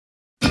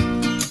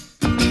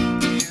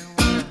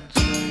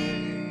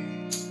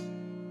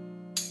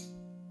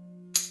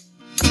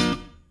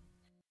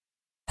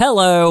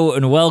Hello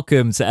and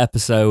welcome to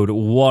episode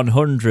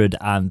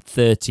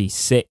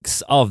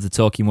 136 of the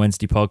Talking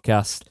Wednesday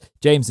podcast.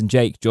 James and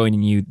Jake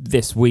joining you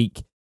this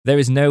week. There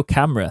is no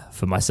camera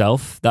for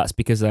myself. That's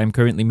because I'm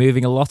currently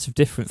moving a lot of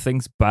different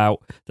things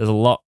about. There's a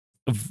lot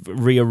of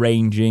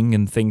rearranging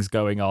and things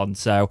going on.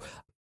 So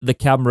the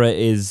camera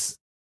is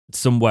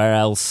somewhere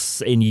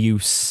else in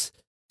use.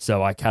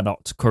 So I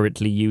cannot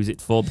currently use it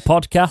for the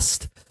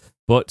podcast.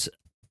 But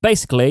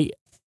basically,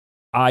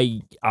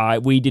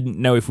 we didn't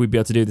know if we'd be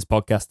able to do this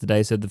podcast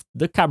today, so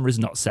the camera's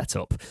not set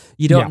up.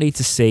 You don't need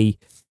to see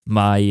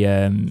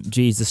my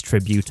Jesus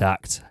tribute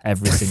act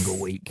every single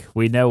week.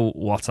 We know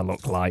what I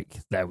look like.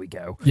 There we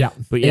go. Yeah,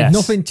 but yes, if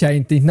nothing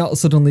changed. He's not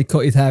suddenly cut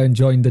his hair and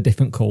joined a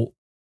different cult.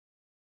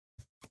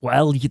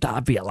 Well,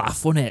 that'd be a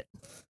laugh, wouldn't it?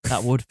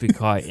 That would be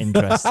quite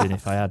interesting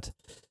if I had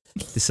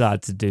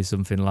decided to do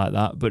something like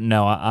that. But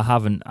no, I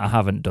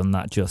haven't done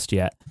that just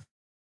yet.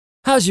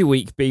 How's your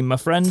week been, my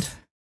friend?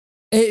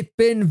 It's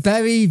been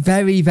very,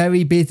 very,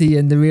 very busy,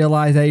 and the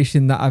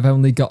realisation that I've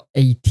only got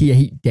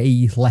 88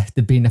 days left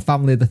of being a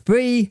family of the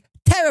three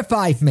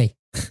terrified me.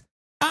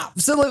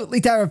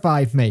 Absolutely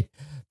terrified me.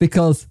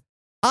 Because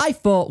I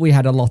thought we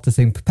had a lot of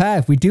things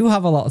prepared. We do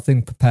have a lot of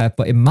things prepared,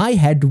 but in my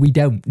head, we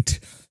don't.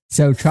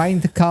 So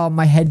trying to calm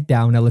my head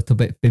down a little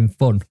bit's been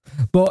fun.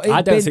 But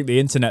I don't think the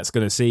internet's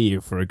going to see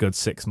you for a good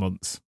 6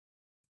 months.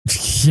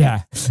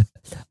 Yeah.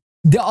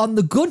 On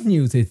the good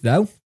news is,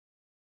 though,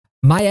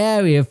 my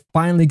area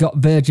finally got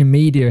Virgin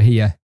Media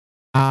here,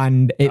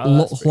 and it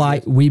looks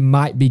like we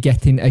might be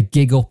getting a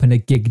gig up and a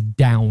gig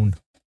down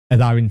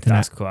as our internet.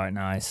 That's quite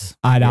nice.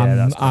 And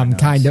I'm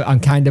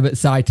kind of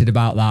excited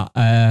about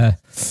that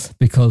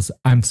because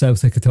I'm so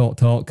sick of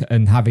talk,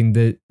 and having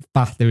the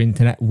faster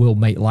internet will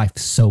make life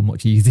so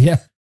much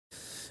easier.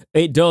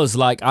 It does.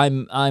 Like I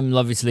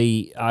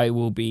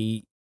will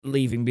be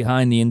leaving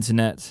behind the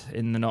internet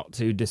in the not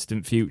too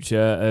distant future.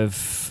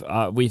 Of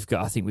we've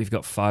got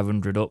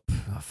 500 up,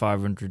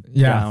 500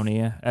 down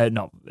here.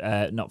 Not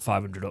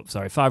 500 up.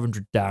 Sorry,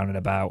 500 down and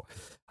about.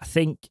 I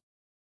think.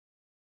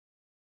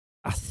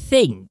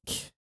 Hang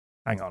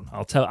on,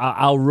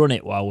 I'll run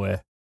it while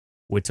we're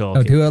talking.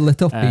 I'll do a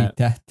little speed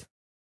test.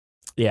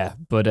 Yeah,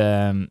 but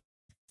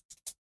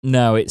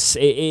no, it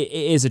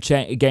is a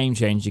game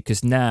changer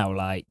because now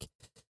like.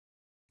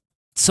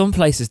 Some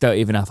places don't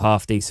even have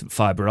half decent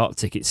fibre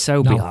optic. It's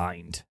so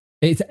behind.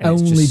 It's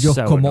only just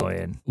so come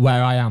annoying. Up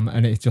where I am,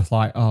 and it's just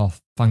like, oh,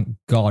 thank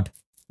God.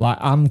 Like,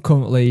 I'm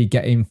currently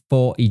getting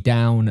 40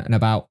 down and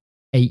about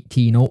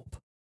 18 up.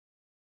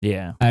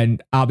 Yeah.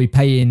 And I'll be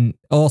paying.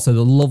 Also,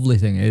 the lovely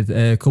thing is,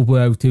 a couple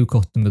of O2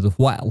 customers as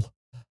well.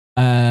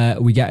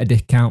 We get a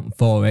discount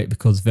for it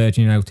because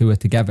Virgin and O2 are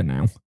together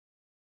now.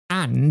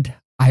 And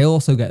I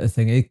also get the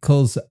thing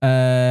because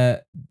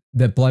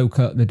the bloke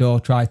at the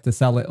door tried to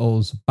sell it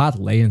us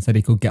badly and said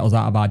he could get us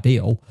out of our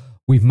deal.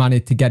 We've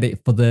managed to get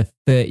it for the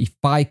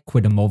 35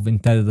 quid a month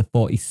instead of the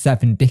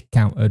 47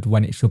 discounted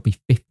when it should be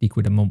 50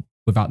 quid a month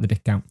without the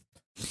discount.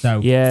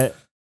 So yeah,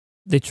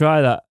 they try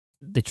that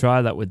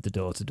with the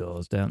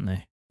door-to-doors, don't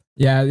they?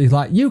 Yeah, he's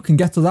like, you can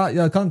get us out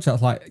your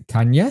contract. Like,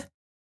 can you?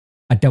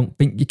 I don't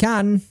think you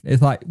can.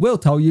 It's like, we'll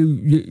tell you,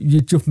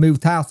 you just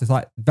moved house. It's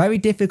like, very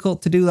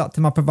difficult to do that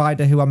to my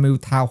provider who I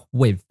moved house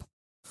with.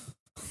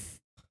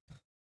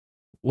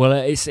 Well,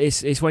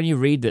 it's when you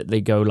read that they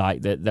go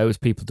like that. Those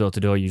people door to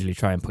door usually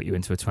try and put you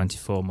into a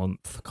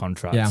 24-month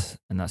contract,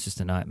 and that's just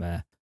a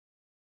nightmare.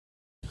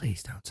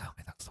 Please don't tell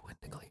me that's the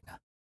window cleaner.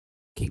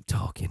 Keep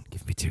talking.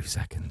 Give me 2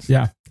 seconds.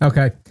 Yeah.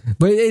 Okay.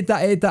 But it's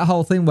that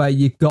whole thing where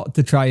you've got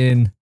to try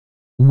and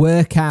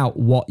work out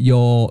what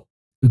your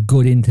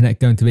good internet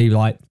going to be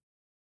like.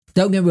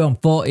 Don't get me wrong,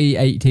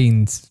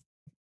 40/18's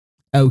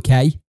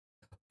okay,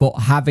 but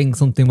having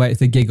something where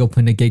it's a gig up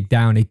and a gig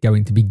down is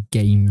going to be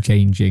game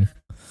changing.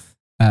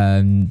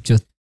 If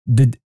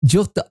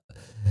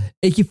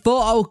you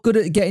thought I was good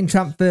at getting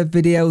transfer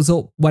videos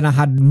up when I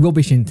had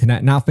rubbish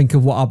internet, now think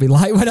of what I'll be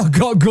like when I've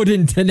got good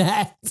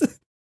internet.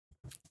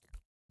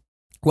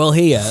 Well,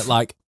 here,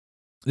 like,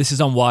 this is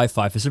on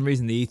Wi-Fi. For some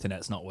reason, the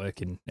Ethernet's not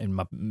working in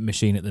my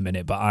machine at the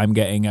minute, but I'm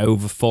getting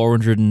over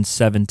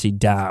 470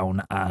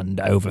 down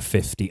and over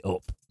 50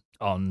 up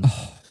on.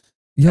 Oh,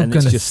 you're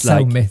going to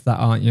so miss that,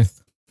 aren't you?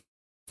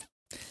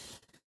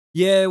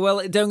 Yeah,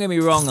 well, don't get me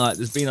wrong. Like,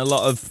 there's been a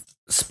lot of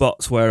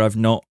spots where I've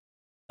not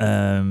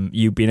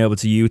you been able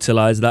to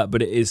utilize that,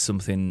 but it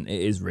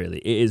is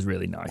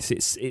really nice.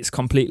 It's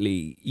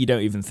completely, you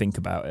don't even think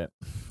about it.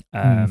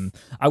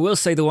 I will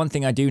say the one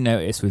thing I do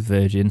notice with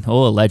Virgin,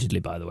 or allegedly,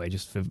 by the way,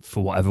 just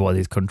for whatever one of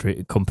these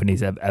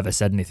companies have ever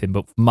said anything,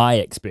 but my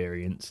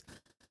experience,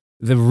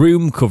 the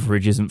room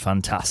coverage isn't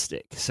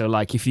fantastic. So,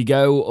 like, if you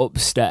go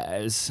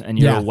upstairs and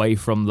you're away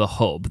from the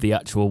hub, the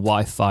actual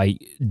Wi-Fi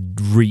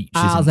reach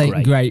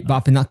isn't great. But I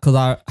think that's because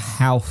our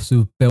house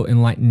was built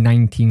in like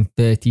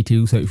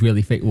 1932, so it's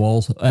really thick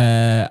walls.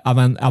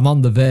 I'm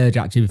on the verge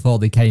actually before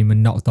they came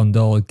and knocked on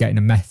doors, getting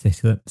a Mesh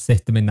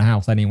system in the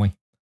house anyway.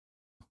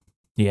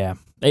 Yeah,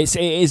 it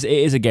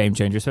is a game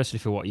changer, especially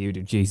for what you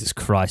do. Jesus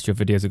Christ, your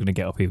videos are going to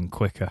get up even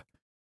quicker.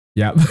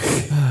 Yeah.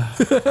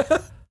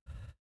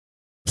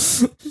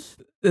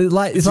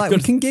 It's like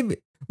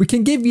we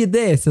can give you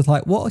this. It's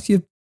like, what's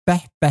your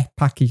best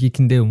package you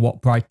can do, and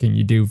what price can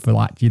you do for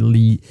like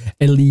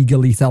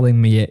illegally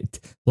selling me it?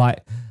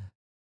 Like,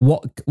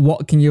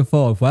 what can you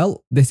afford?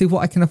 Well, this is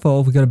what I can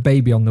afford. We got a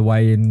baby on the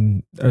way,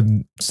 and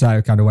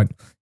Sarah kind of went,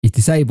 he's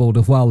disabled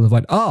as well, and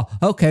went, oh,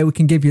 okay, we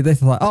can give you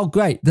this. I was like, oh,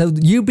 great.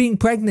 You being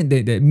pregnant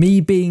did it. Me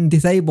being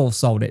disabled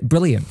sold it.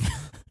 Brilliant.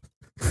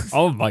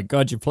 Oh my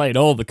God, you played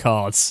all the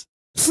cards.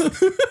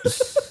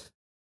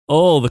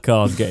 All the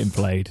cards getting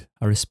played.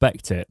 I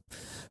respect it.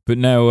 But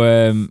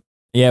no,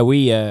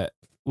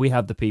 we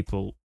had the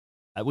people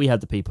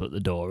at the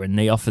door, and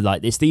they offered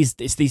like this.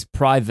 These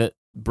private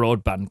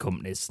broadband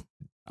companies.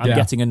 I'm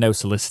getting a no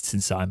soliciting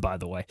sign, by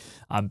the way.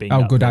 I'm being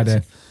good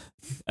idea.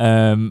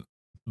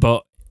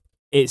 But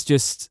it's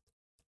just,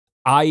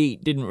 I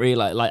didn't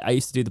realize. Like, I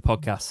used to do the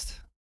podcast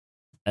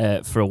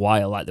for a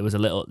while. Like, there was a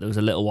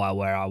little while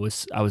where I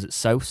was at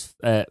SOS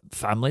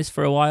Families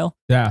for a while.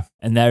 Yeah,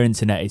 and their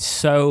internet is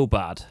so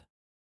bad.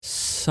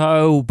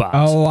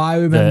 Oh, I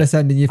remember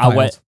sending you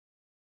files.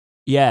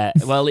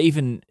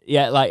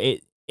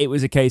 It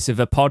was a case of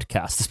a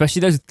podcast, especially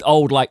those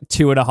old like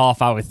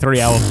 2.5 hour, 3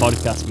 hour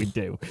podcasts we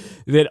do.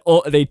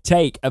 They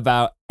take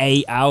about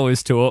 8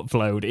 hours to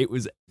upload. It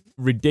was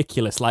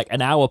ridiculous. Like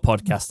an hour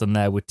podcast on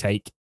there would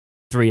take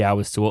 3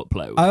 hours to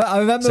upload. I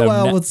remember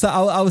I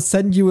would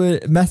send you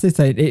a message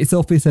saying it's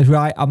up. It says,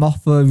 right, I'm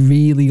off for a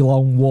really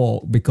long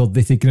walk because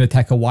this is going to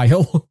take a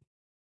while.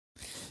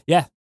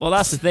 Yeah. Well,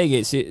 that's the thing.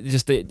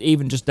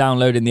 Even just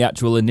downloading the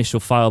actual initial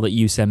file that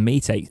you send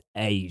me takes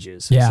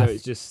ages. Yeah. So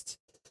it's just,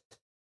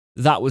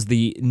 that was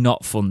the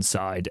not fun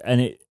side.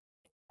 And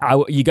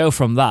you go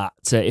from that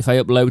to, if I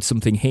upload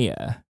something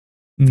here,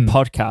 the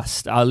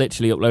podcast, I'll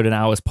literally upload an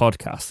hour's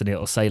podcast and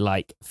it'll say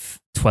like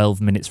 12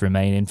 minutes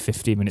remaining,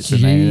 15 minutes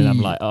remaining. And I'm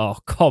like, oh,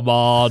 come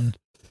on.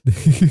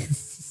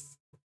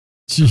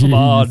 Come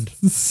on.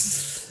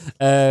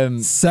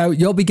 So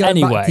you'll be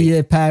going back to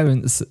your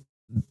parents'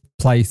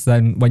 place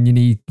then when you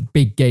need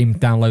big games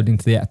downloading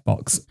to the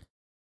Xbox.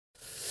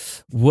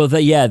 Well,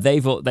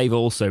 they've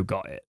also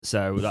got it.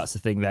 So that's the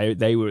thing.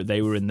 They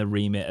were in the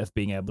remit of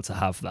being able to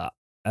have that.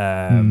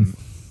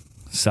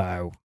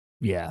 So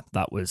yeah,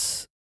 that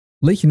was.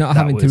 At least you're not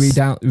having to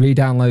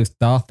re-download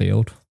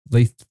Starfield.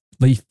 At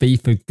least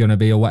FIFA going to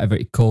be, or whatever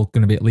it's called,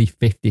 going to be at least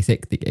 50,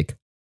 60 gig.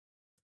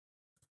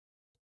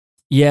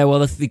 Yeah,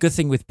 well, the good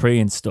thing with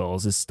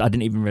pre-installs is I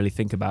didn't even really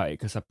think about it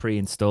because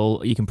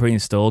you can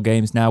pre-install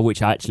games now,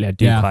 which I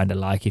do kind of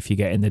like if you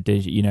get in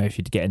if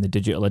you get in the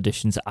digital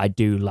editions. I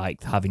do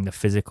like having the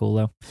physical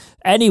though.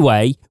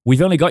 Anyway,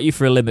 we've only got you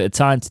for a limited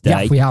time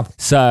today. Yeah, we have.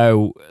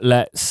 So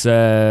let's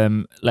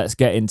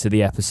get into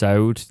the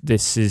episode.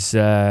 This is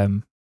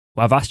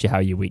I've asked you how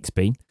your week's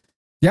been.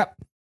 Yep.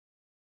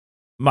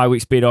 My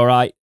week's been all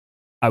right.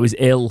 I was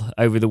ill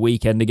over the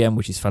weekend again,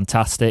 which is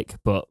fantastic,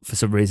 but for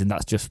some reason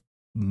that's just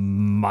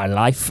my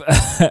life.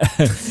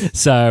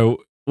 So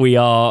we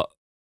are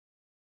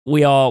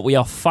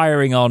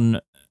firing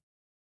on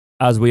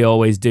as we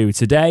always do.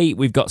 Today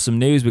we've got some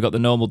news. We've got the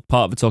normal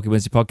part of the Talking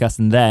Wednesday podcast,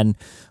 and then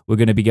we're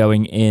going to be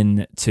going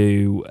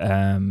into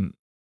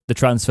the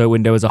transfer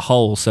window as a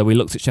whole. So we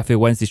looked at Sheffield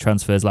Wednesday's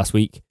transfers last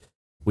week.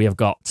 We have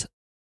got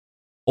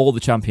all the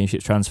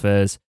Championship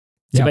transfers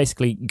to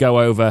basically go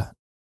over,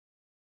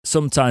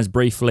 sometimes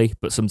briefly,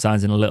 but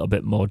sometimes in a little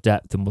bit more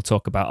depth, and we'll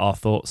talk about our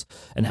thoughts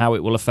and how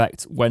it will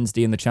affect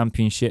Wednesday in the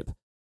Championship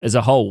as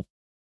a whole.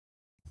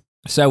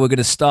 So we're going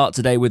to start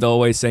today with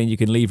always saying you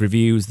can leave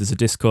reviews. There's a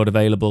Discord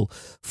available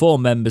for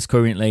members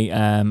currently,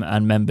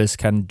 and members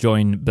can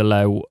join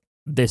below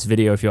this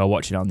video. If you are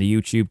watching it on the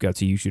YouTube, go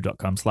to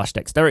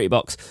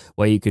youtube.com/dexteritybox,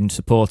 where you can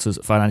support us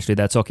financially.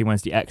 They're Talking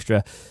Wednesday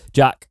Extra.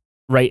 Jack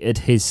rated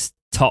his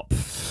top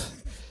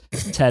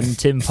 10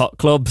 Tin Pot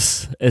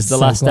clubs as the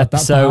last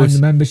episode. The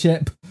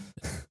membership.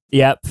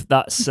 Yep,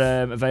 that's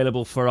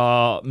available for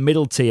our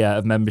middle tier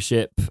of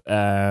membership. So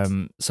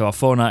our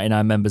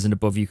 $4.99 members and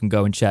above, you can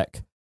go and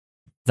check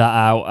that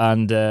out.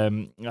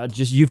 And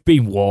you've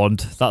been warned.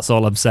 That's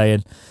all I'm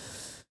saying.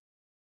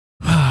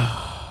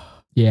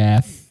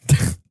 Yeah.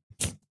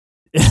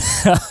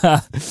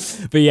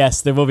 But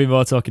yes, there will be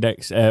more Talking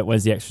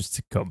Wednesday Extras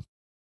to come,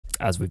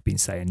 as we've been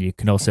saying. You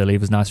can also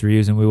leave us nice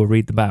reviews and we will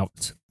read them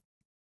out.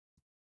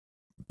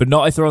 But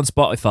not if they're on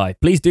Spotify.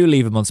 Please do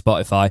leave them on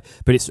Spotify,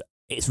 but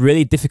it's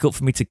really difficult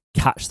for me to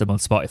catch them on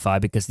Spotify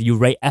because you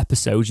rate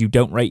episodes, you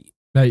don't rate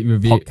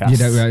review. Podcasts. You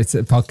don't rate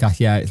a podcast,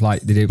 yeah, it's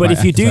like they do. But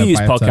if you do use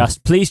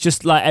podcast, please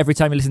just like every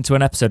time you listen to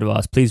an episode of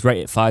ours, please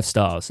rate it 5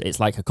 stars. It's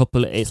like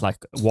it's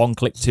like 1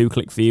 click, 2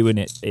 click for you, and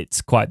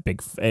it's quite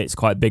big. It's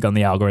quite big on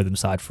the algorithm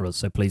side for us,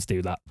 so please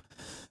do that.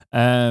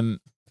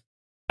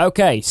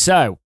 Okay,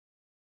 so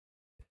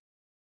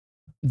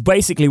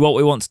basically what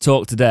we want to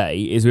talk today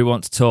is we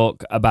want to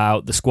talk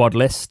about the squad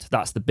list.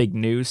 That's the big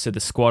news. So the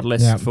squad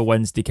list for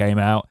Wednesday came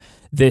out.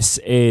 This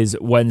is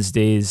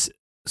Wednesday's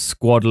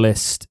squad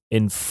list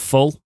in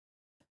full.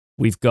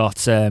 We've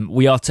got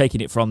we are taking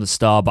it from the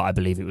Star, but I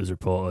believe it was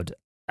reported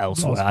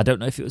elsewhere. I don't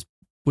know if it was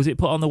Was it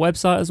put on the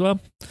website as well?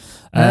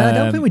 I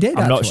don't think we did.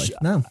 I'm actually.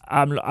 No,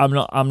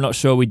 I'm not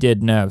sure we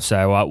did. No,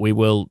 so we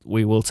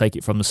will take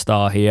it from the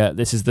start here.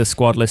 This is the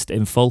squad list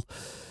in full.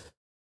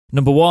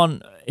 Number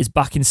 1 is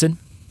Backinson.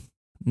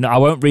 No, I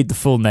won't read the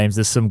full names.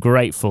 There's some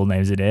great full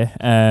names in here.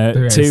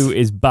 2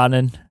 is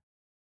Bannon.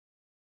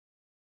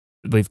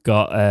 We've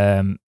got.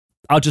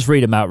 I'll just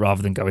read them out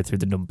rather than going through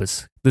the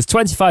numbers. There's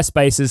 25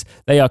 spaces.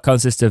 They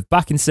consist of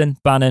Backinson,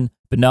 Bannon,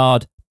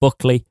 Bernard,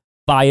 Buckley,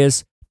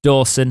 Byers,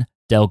 Dawson,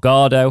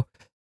 Delgado,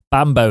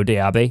 Bambo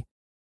Diaby,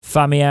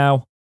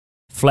 Famiao,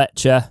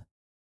 Fletcher,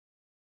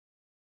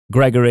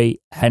 Gregory,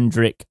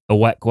 Hendrick,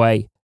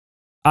 Awekwe,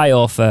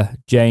 Iorfa,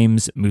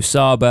 James,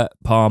 Musaba,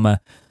 Palmer,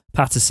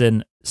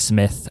 Patterson,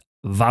 Smith,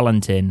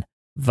 Valentin,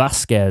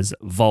 Vasquez,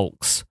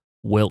 Volks,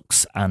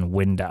 Wilkes and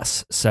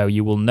Windass. So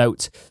you will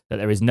note that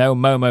there is no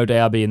Momo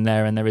Diaby in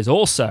there, and there is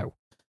also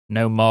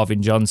no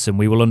Marvin Johnson.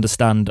 We will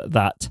understand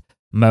that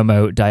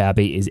Momo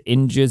Diaby is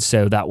injured,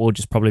 so that will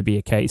just probably be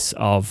a case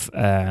of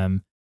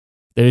there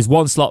is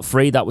 1 slot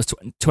free. That was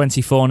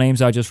 24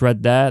 names I just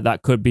read there.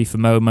 That could be for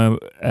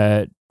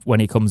Momo when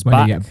he comes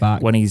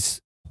back, when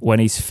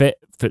he's fit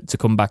to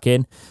come back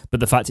in. But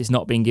the fact it's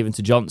not being given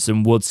to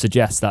Johnson would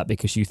suggest that,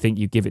 because you think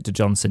you give it to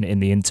Johnson in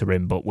the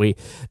interim. But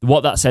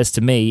what that says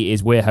to me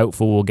is we're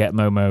hopeful we'll get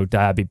Momo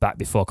Diaby back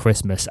before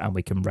Christmas and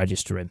we can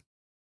register him.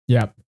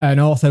 Yeah, and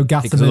also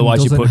Gatterman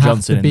doesn't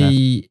have to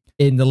be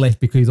in the list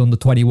because he's under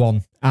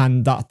 21,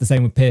 and that's the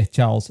same with Pierce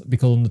Charles,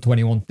 because under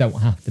 21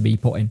 don't have to be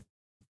put in.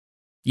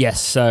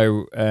 Yes,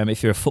 so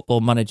if you're a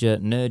Football Manager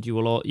nerd,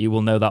 you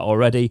will know that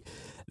already.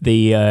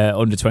 The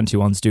under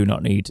 21s do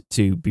not need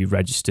to be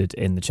registered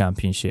in the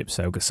Championship,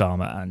 so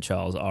Gassama and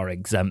Charles are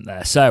exempt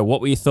there. So,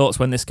 what were your thoughts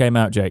when this came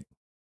out, Jake?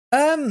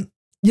 You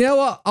know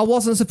what? I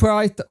wasn't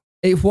surprised.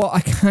 It's what I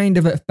kind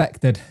of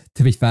expected,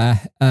 to be fair.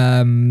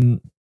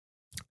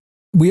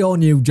 We all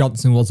knew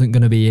Johnson wasn't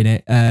going to be in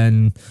it,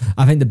 and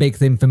I think the big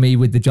thing for me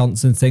with the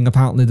Johnson thing,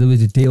 apparently there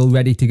was a deal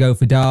ready to go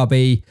for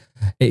Derby.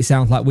 It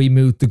sounds like we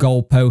moved the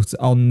goalpost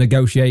on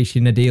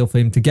negotiating a deal for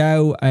him to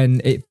go,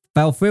 and it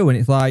fell through. And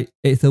it's like,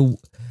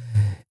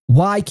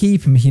 why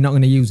keep him if you're not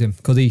going to use him?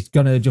 Because he's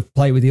going to just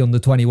play with the under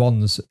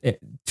 21s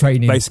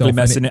training. Basically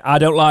messing it. I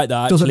don't like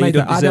that. I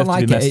don't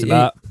like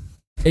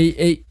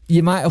it.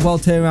 You might as well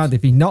turn around.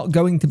 If he's not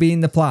going to be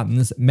in the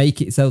plans,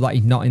 make it so that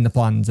he's not in the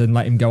plans and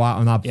let him go out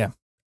and have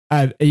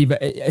either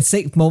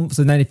 6 months,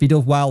 and then if he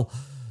does well,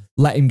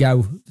 let him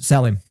go,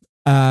 sell him.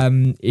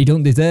 He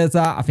don't deserve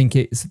that. I think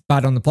it's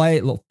bad on the player.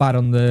 It looks bad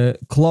on the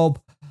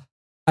club.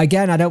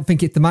 Again, I don't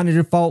think it's the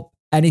manager's fault.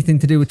 Anything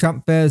to do with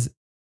transfers.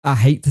 I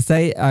hate to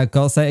say it, I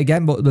gotta say it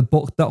again, but the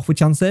booked up for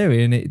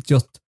Chansiri, and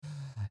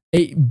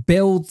it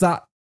builds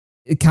that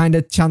kind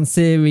of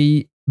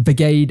Chansiri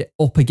brigade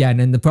up again.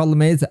 And the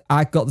problem is,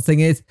 the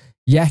thing is,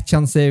 yes,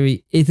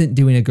 Chansiri isn't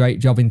doing a great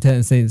job in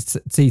terms of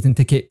season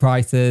ticket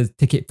prices,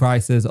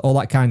 all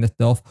that kind of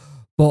stuff.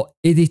 But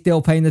is he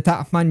still paying the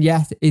tax man?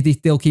 Yes. Is he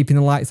still keeping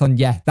the lights on?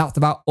 Yes. That's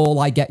about all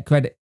I get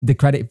the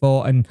credit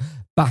for, and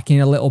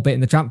backing a little bit in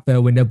the transfer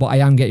window, but I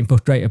am getting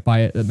frustrated by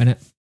it at the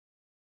minute.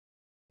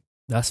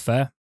 That's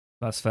fair.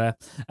 I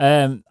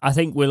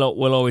think we'll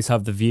always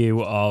have the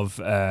view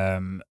of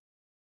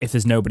if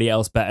there's nobody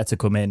else better to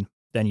come in,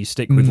 then you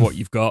stick with what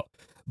you've got.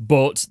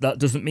 But that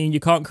doesn't mean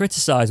you can't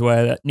criticise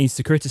where that needs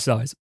to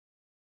criticise.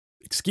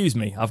 Excuse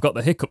me, I've got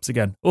the hiccups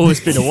again. Oh, it's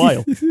been a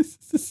while.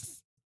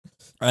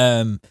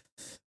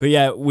 But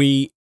yeah,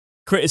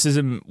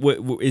 criticism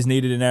is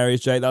needed in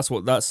areas, Jake.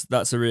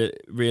 That's a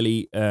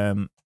really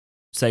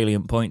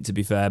salient point, to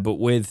be fair. But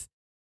with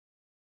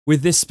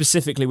this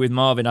specifically with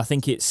Marvin, I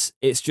think it's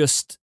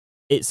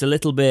a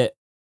little bit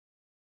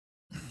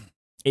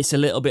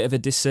of a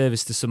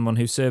disservice to someone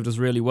who served us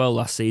really well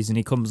last season.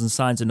 He comes and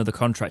signs another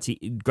contract.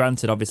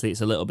 Granted, obviously,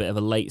 it's a little bit of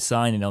a late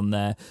signing on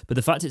there, but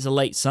the fact it's a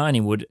late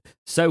signing would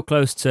so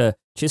close to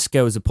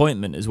Chisco's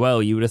appointment as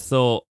well. You would have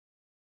thought,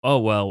 oh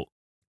well.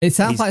 It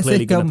sounds like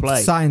Chisco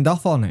signed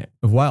off on it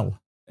as well.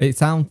 It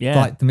sounds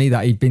like to me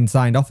that he'd been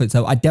signed off it.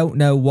 So I don't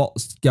know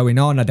what's going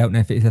on. I don't know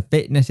if it's a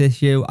fitness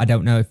issue. I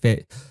don't know if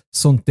it's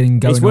something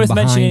going on behind the scenes. It's worth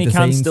mentioning he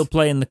can still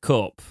play in the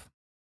cup.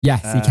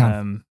 Yes, he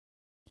can.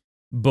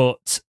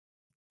 But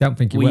don't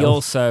think he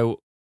will.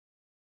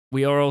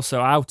 We are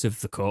also out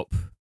of the cup.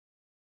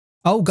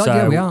 Oh God,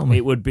 yeah, we aren't.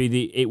 It would be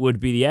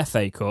the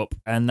FA Cup,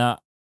 and that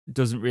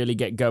doesn't really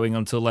get going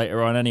until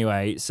later on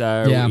anyway.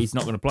 So he's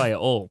not going to play at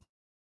all.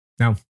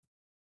 No,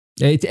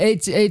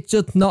 it's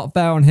just not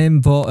fair on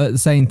him. But at the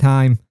same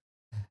time,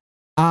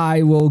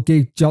 I will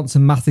give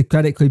Johnson massive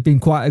credit because he's been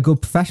quite a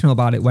good professional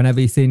about it. Whenever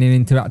he's seen him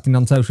interacting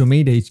on social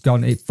media, he's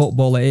gone, "It's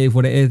football. It is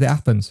what it is. It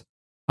happens.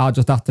 I'll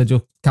just have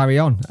to carry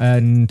on."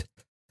 And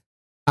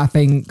I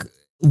think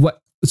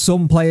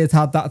some players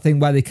had that thing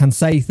where they can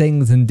say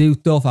things and do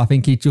stuff. I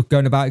think he's just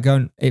going about it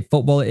going, "It's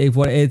football. It is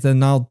what it is,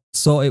 and I'll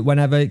sort it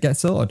whenever it gets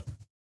sorted."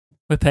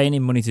 We're paying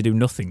him money to do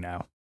nothing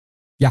now.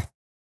 Yeah,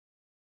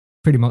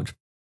 pretty much.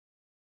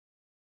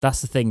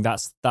 That's the thing.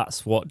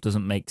 That's what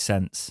doesn't make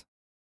sense.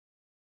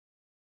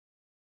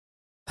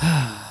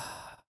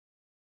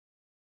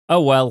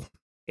 Oh well,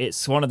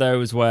 it's one of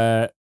those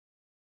where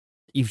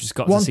you've just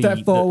got One to see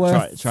step forward,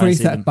 try three and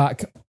see steps them.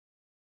 back.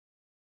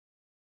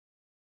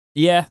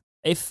 Yeah,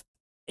 if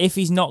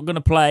he's not going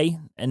to play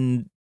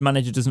and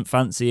manager doesn't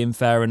fancy him,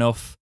 fair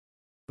enough.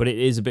 But it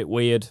is a bit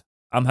weird.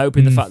 I'm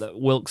hoping the fact that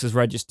Wilkes has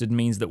registered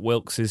means that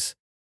Wilkes is...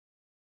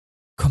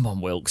 Come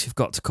on, Wilkes, you've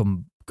got to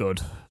come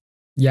good.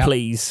 Yeah.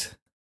 Please.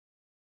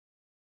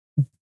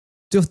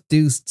 Just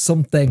do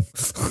something.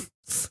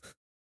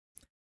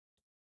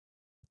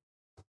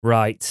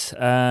 Right.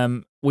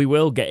 We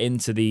will get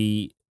into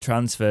the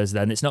transfers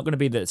then. It's not going to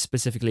be the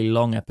specifically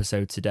long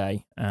episode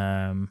today,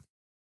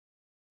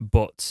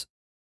 but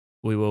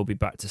we will be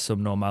back to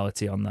some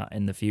normality on that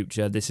in the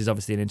future. This is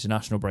obviously an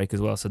international break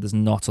as well, so there's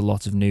not a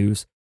lot of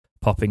news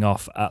popping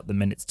off at the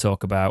minute to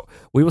talk about.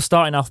 We will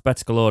start in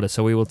alphabetical order,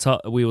 so we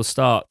will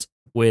start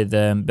with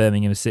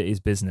Birmingham City's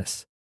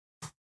business.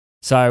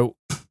 So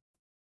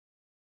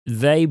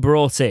they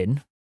brought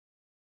in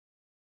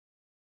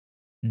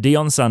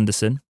Dion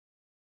Sanderson,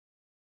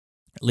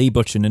 Lee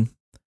Butchinen,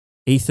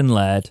 Ethan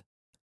Laird,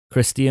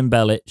 Christian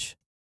Belic,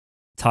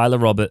 Tyler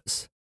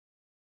Roberts,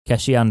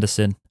 Keshi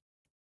Anderson,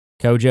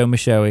 Kojo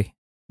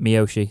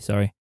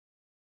Miyoshi,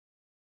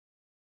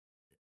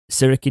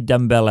 Siriki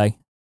Dembele,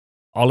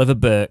 Oliver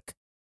Burke,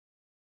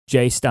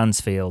 Jay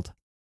Stansfield,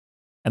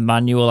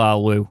 Emmanuel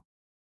Alwu,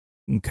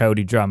 and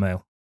Cody Drame.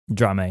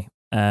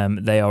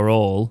 They are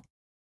all...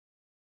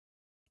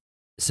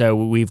 So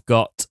we've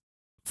got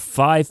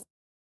 5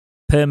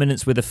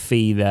 permanents with a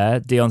fee there.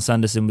 Dion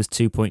Sanderson was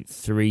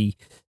 2.3.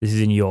 This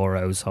is in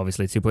euros,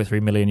 obviously.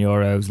 2.3 million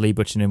euros. Lee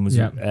Butchinen was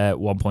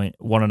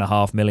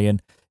 1.5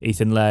 million.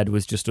 Ethan Laird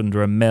was just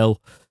under $1 million.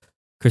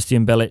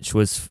 Christian Belic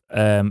was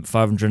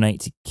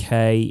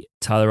 580k.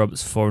 Tyler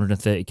Roberts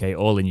 430k,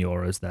 all in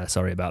euros there.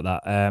 Sorry about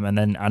that. And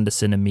then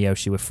Anderson and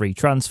Miyoshi were free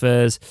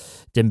transfers.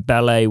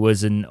 Dembele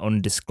was an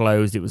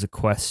undisclosed. It was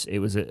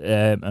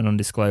an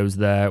undisclosed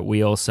there.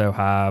 We also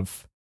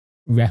have...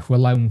 Yeah, we're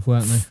loans,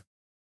 weren't they?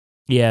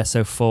 Yeah,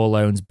 so 4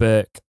 loans.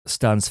 Burke,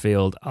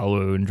 Stansfield,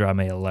 Alwu, and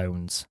Drame are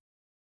loans.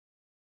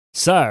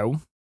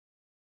 So,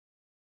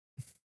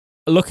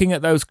 looking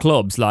at those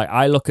clubs, like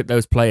I look at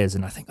those players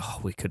and I think,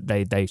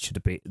 they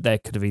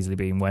could have easily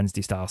been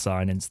Wednesday style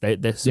signings.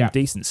 There's some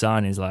decent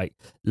signings, like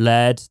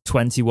Laird,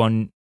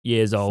 21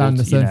 years old.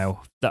 Sanderson.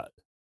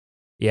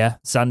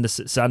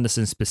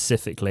 Sanderson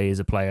specifically is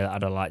a player that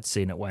I'd have liked to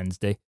see at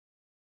Wednesday.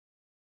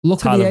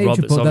 Look Tyler at the age,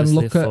 Roberts, but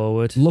then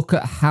forward. look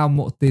at how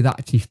much they've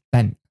actually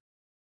spent.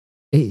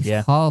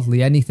 It's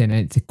hardly anything,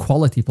 and it's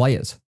quality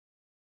players.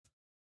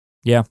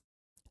 Yeah.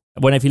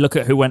 If you look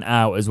at who went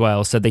out as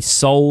well, so they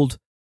sold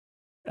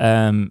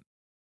Chong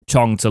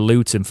to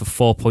Luton for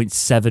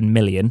 4.7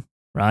 million,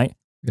 right?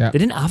 Yeah. They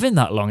didn't have him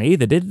that long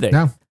either, did they?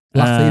 No.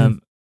 Last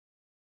season.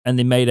 And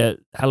they made a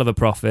hell of a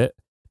profit.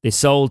 They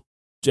sold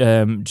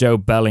Joe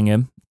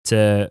Bellingham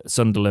to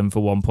Sunderland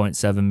for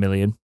 1.7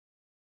 million.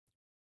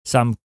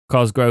 Sam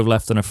Cosgrove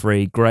left on a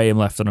free, Graham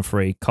left on a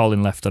free,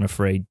 Colin left on a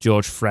free,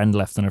 George Friend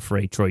left on a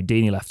free, Troy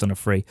Deeney left on a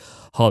free,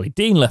 Harley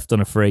Dean left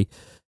on a free,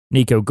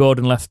 Nico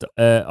Gordon left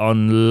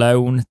on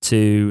loan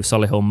to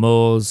Solihull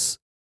Moors,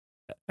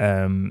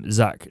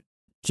 Zach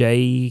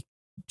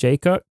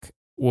Jaycock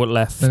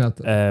left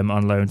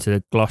on loan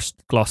to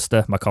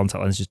Gloucester. My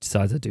contact lens just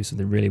decided to do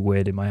something really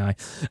weird in my eye.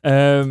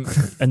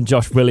 And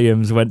Josh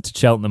Williams went to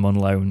Cheltenham on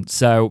loan.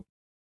 So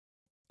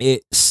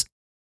it's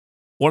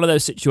one of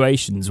those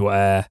situations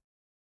where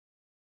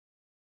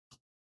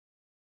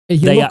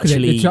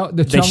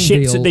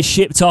they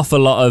shipped off a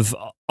lot of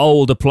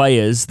older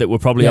players that were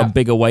probably on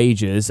bigger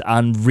wages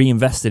and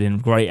reinvested in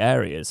great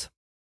areas.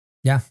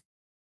 Yeah.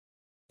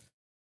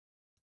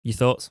 Your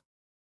thoughts?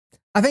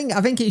 I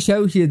think it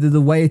shows you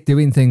the way of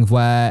doing things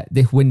where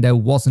this window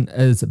wasn't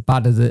as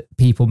bad as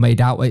people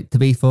made out it to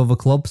be for other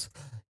clubs.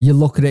 You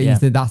look at it and you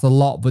think that's a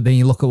lot, but then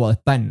you look at what they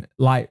spent.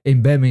 Like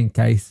in Birmingham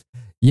case,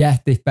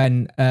 they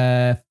spent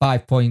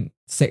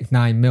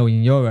 5.69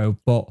 million euro,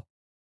 but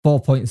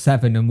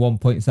 4.7 and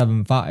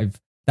 1.75,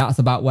 that's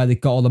about where they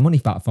got all the money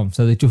back from.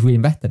 So they just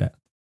reinvested it.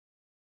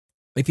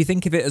 If you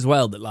think of it as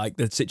well, that like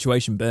the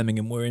situation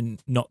Birmingham were in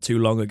not too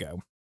long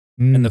ago,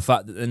 and the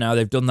fact that now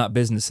they've done that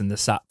business and they're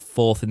sat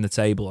 4th in the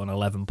table on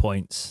 11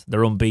 points,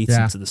 they're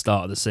unbeaten to the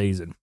start of the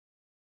season.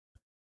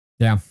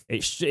 Yeah.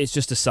 It's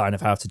just a sign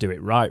of how to do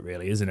it right,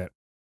 really, isn't it?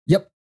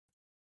 Yep.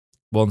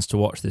 Ones to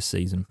watch this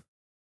season.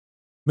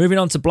 Moving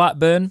on to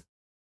Blackburn,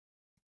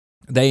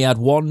 they had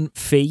one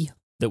fee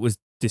that was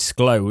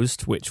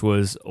disclosed, which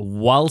was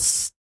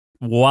Wallstedt,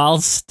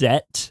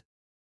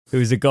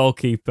 who's a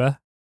goalkeeper.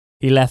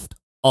 He left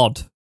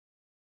odd.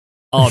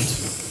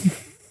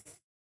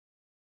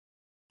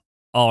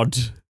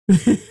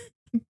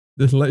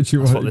 Just let you.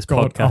 That's what this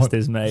podcast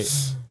is, mate.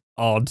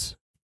 Odd.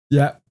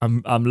 Yeah.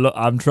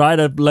 I'm trying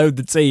to load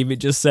the team. It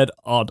just said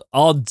odd.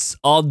 Odds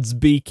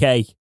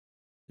BK.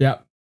 Yeah.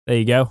 There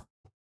you go.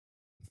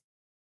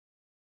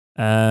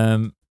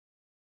 That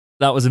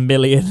was €1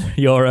 million,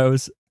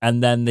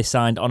 and then they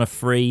signed on a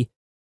free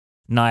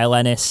Niall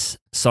Ennis,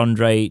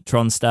 Sondre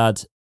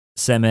Tronstad,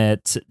 Semir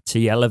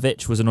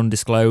Tijelevic was an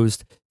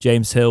undisclosed.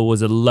 James Hill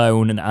was a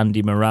loan, and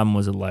Andy Moran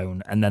was a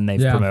loan. And then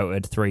they've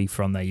promoted 3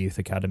 from their youth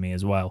academy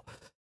as well.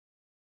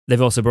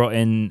 They've also brought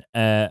in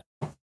Arne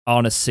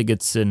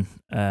Sigurdsson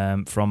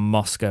from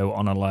Moscow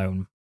on a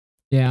loan.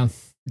 Yeah.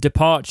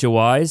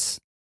 Departure-wise,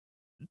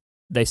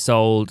 they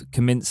sold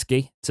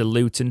Kaminsky to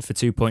Luton for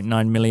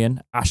 2.9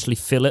 million. Ashley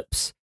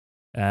Phillips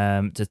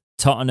to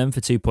Tottenham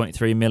for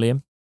 2.3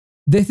 million.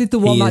 This is the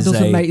one that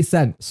doesn't make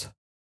sense.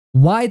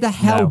 Why the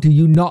hell do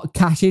you not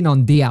cash in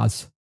on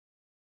Diaz?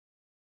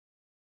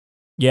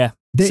 Yeah.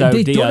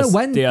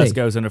 Diaz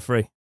goes on a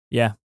free.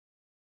 Yeah.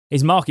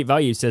 His market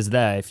value says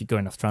there, if you're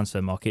going off transfer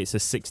market, it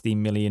says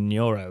 16 million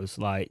euros,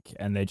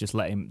 and they just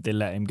let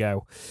him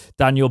go.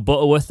 Daniel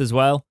Butterworth as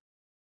well.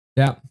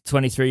 Yeah.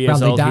 23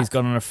 years old. He's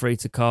gone on a free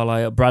to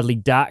Carlisle. Bradley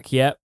Dack,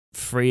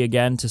 free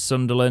again to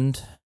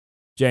Sunderland.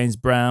 James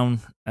Brown,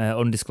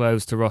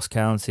 undisclosed to Ross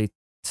County.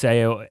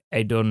 Seo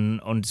Edun,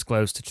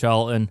 undisclosed to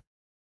Charlton.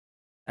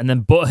 And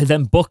then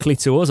Buckley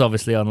to us,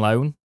 obviously, on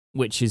loan,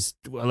 which is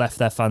left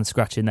their fans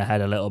scratching their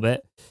head a little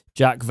bit.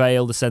 Jack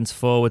Vale, the centre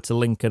forward, to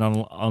Lincoln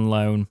on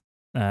loan.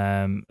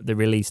 They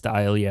released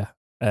Ilya.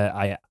 You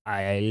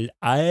know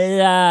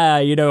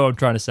what I'm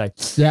trying to say.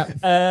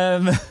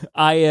 Yeah.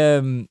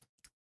 I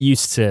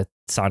used to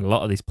sign a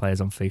lot of these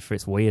players on FIFA.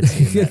 It's weird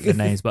seeing the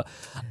names, but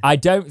I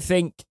don't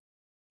think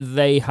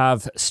they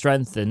have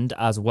strengthened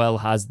as well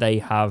as they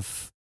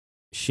have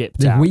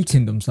shipped out. They've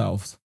weakened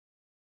themselves.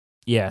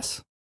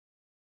 Yes.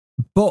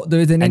 But there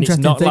is an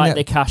interesting thing. It's not like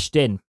they cashed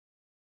in.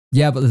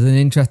 Yeah, but there's an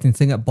interesting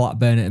thing at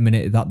Blackburn at the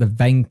minute that the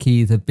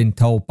Venkis have been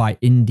told by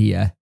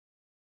India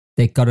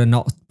they've got to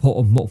not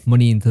put much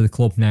money into the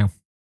club now.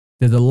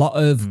 There's a lot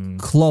of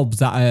clubs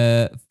that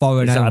are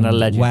foreign owned. Is that an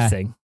alleged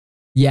thing?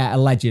 Yeah,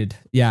 alleged.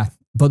 Yeah.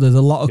 But there's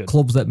a lot of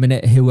clubs at the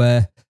minute who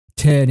are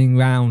turning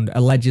around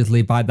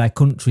allegedly by their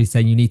country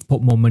saying you need to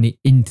put more money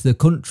into the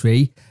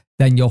country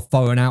than your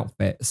foreign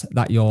outfits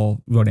that you're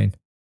running.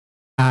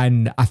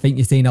 And I think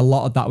you're seeing a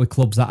lot of that with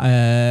clubs that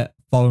are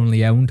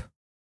foreignly owned.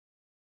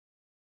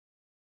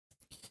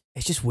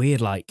 It's just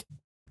weird,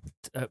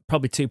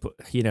 probably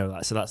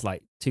so that's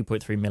like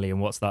 2.3 million.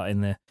 What's that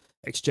in the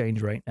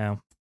exchange rate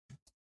now?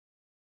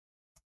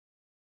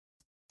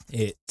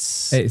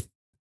 It's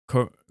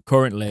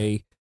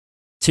currently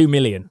 2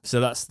 million. So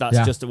that's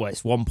just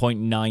it's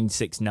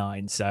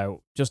 1.969.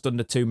 So just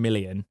under 2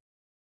 million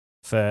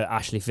for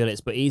Ashley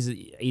Phillips. But he's a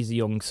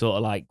young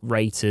sort of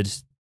rated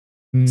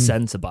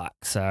centre back.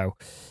 So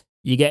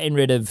you're getting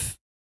rid of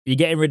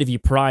your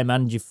prime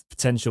and your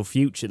potential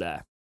future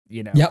there.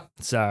 Yep.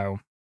 So,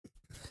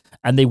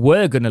 and they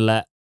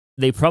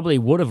probably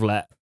would have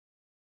let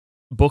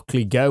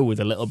Buckley go with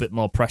a little bit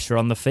more pressure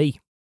on the fee.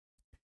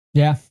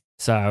 Yeah.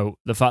 So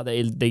the fact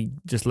that they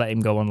just let him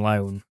go on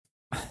loan,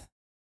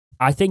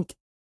 I think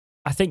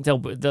they'll.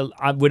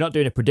 We're not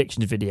doing a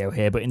predictions video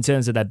here, but in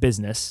terms of their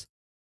business,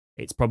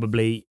 it's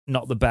probably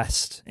not the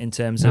best in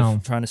terms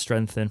of trying to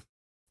strengthen.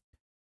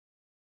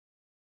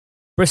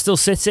 Bristol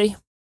City,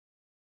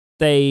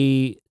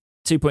 they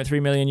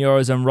 2.3 million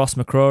euros on Ross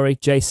McCrory.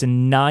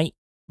 Jason Knight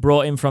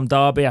brought in from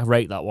Derby. I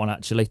rate that one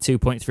actually.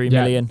 2.3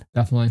 million.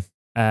 Definitely.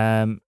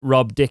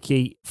 Rob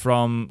Dickey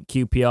from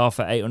QPR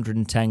for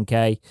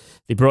 810k.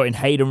 They brought in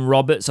Hayden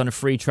Roberts on a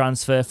free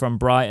transfer from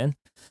Brighton.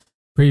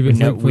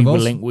 Previously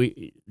linked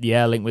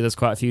with us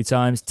quite a few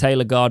times.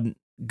 Taylor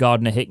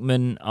Gardner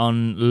Hickman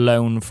on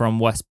loan from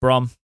West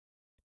Brom.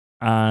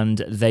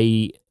 And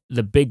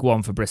the big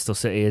one for Bristol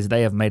City is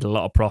they have made a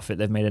lot of profit.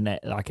 They've made an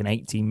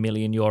 18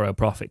 million euro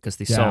profit because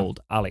they sold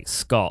Alex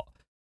Scott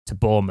to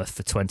Bournemouth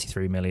for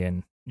 23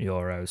 million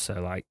euros.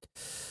 So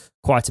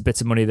quite a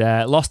bit of money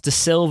there. Lost to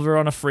Silva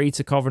on a free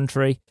to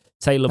Coventry.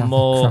 Taylor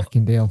Moore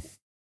cracking deal.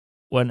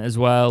 Went as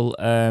well.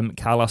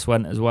 Callas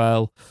went as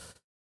well.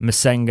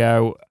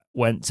 Masengo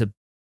went to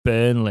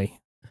Burnley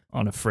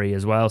on a free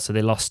as well. So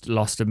they lost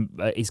him.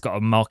 He's got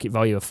a market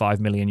value of 5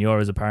 million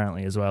euros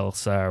apparently as well.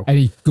 So and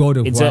he's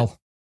good as well.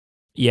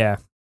 Yeah,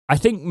 I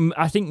think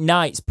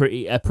Knight's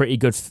pretty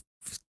good.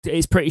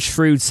 It's pretty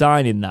shrewd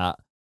signing that,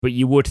 but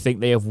you would think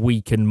they have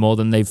weakened more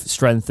than they've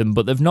strengthened.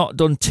 But they've not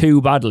done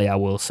too badly, I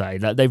will say.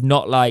 That they've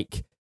not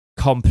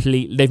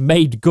they've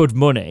made good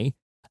money,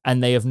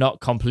 and they have not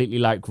completely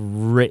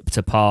ripped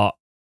apart.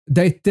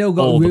 They still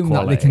got room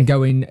that they can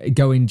go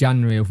in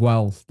January as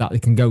well. That they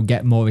can go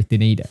get more if they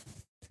need it,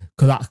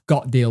 because that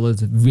Scott deal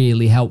has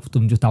really helped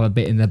them just have a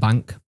bit in the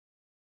bank.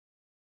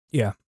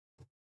 Yeah,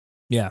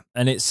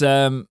 and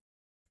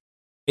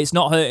it's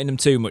not hurting them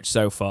too much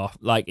so far.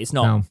 It's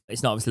not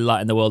obviously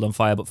lighting the world on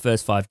fire, but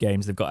first 5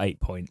 games, they've got 8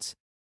 points.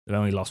 They've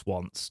only lost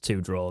once,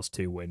 2 draws,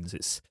 2 wins.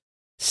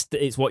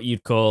 It's what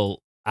you'd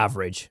call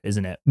average,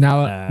 isn't it?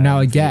 Now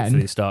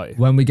again,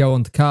 when we go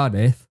on to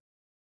Cardiff,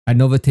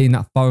 another team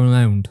that's foreign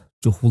owned,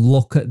 just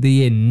look at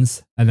the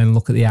ins and then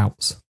look at the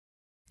outs.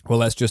 Well,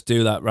 let's just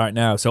do that right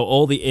now. So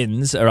all the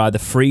ins are either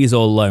frees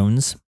or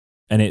loans,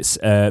 and it's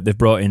they've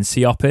brought in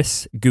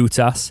Siopis,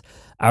 Gutas,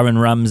 Aaron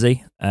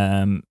Ramsey,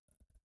 and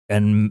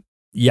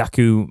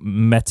Yaku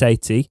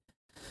Meteti.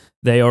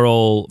 They are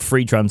all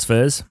free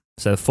transfers.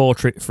 So 4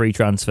 free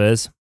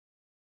transfers.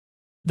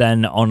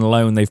 Then on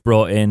loan, they've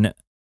brought in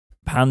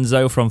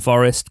Panzo from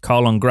Forest,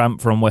 Carlon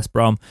Grant from West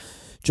Brom,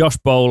 Josh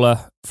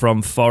Bowler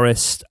from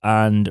Forest,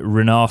 and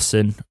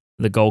Runarsson,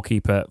 the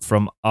goalkeeper,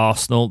 from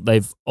Arsenal.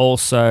 They've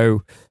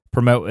also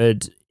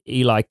promoted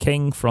Eli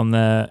King from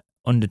the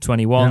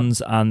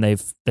under-21s, and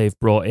they've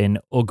brought in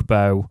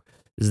Ugbo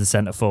as the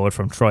centre forward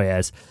from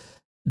Troyes.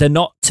 They're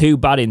not too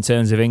bad in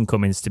terms of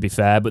incomings, to be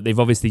fair, but they've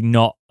obviously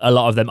not. A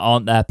lot of them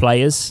aren't their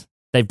players.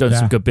 They've done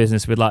some good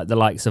business with like the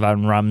likes of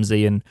Aaron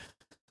Ramsey and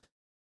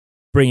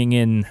bringing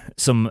in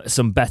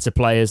some better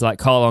players. Like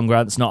Carlon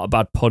Grant's not a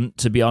bad punt,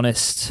 to be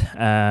honest.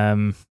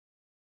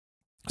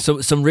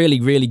 So some really,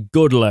 really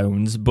good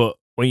loans, but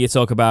when you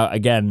talk about,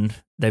 again,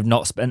 they've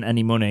not spent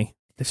any money.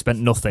 They've spent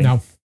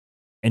nothing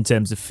in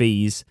terms of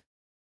fees,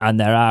 and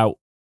their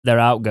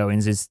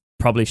outgoings is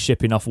probably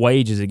shipping off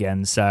wages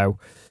again. So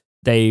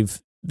they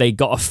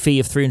got a fee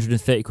of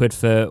 £330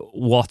 for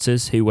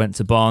Waters, who went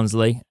to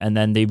Barnsley, and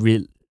then they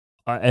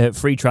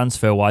free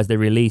transfer wise, they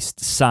released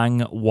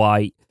Sang,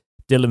 White,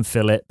 Dylan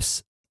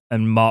Phillips,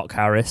 and Mark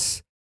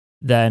Harris.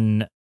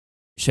 Then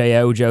Shea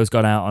Ojo's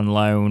gone out on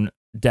loan.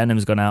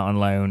 Denham's gone out on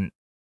loan.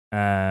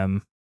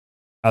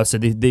 So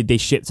they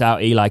shipped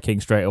out Eli King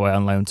straight away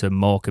on loan to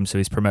Morecambe, so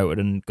he's promoted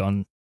and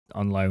gone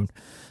on loan.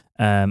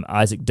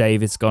 Isaac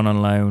Davis gone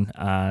on loan,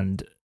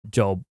 and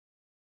Joel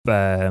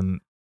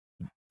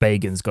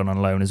Bagan's gone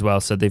on loan as well.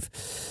 So they've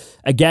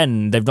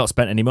not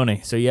spent any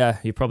money. So yeah,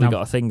 you've probably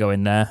got a thing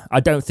going there.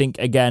 I don't think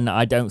they're going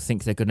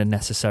to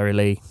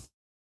necessarily.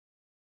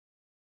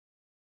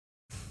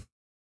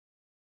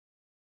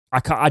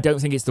 I don't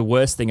think it's the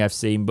worst thing I've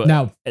seen, but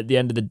at the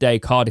end of the day,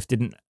 Cardiff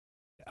didn't.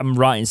 I'm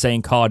right in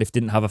saying Cardiff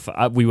didn't have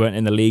we weren't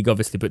in the league,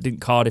 obviously, but didn't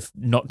Cardiff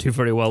not do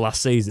very well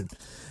last season?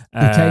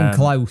 They came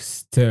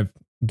close to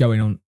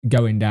going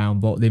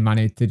down, but they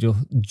managed to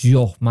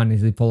just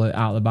manage to pull it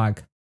out of the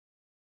bag.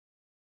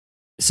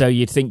 So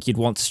you'd think you'd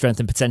want to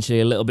strengthen potentially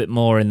a little bit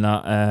more in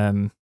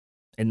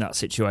that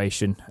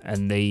situation,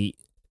 and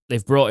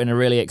they've brought in a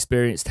really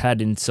experienced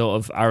head in sort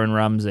of Aaron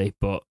Ramsey,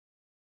 but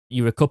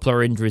you were a couple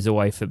of injuries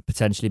away for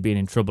potentially being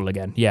in trouble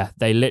again. Yeah,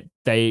 they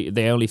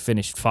only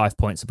finished 5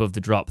 points above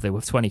the drop. They were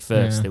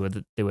 21st.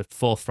 Yeah. They were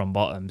 4th from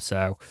bottom.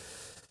 So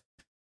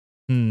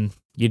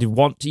you'd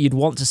want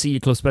to see your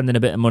club spending a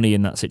bit of money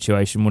in that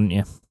situation, wouldn't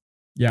you?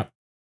 Yeah.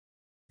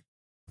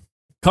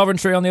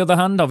 Coventry, on the other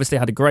hand, obviously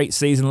had a great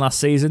season last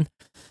season.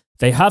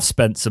 They have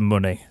spent some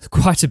money,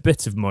 quite a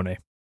bit of money,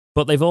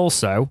 but they've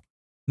also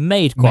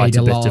made quite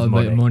a bit of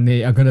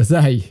money. I'm gonna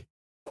say.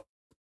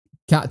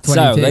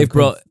 So they've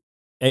brought.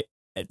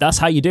 That's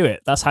how you do it.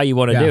 That's how you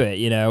want to do it.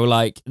 You know,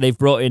 like they've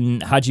brought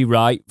in Haji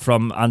Wright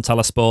from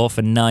Antalyaspor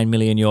for €9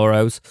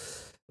 million,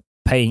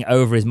 paying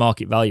over his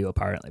market value.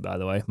 Apparently, by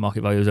the way,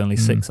 market value was only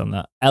 6 on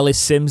that. Ellis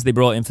Sims they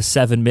brought in for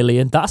 €7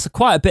 million. That's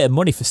quite a bit of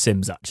money for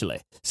Sims, actually.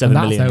 €7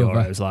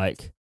 million.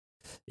 Like,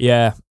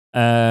 yeah.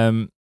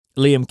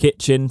 Liam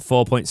Kitchen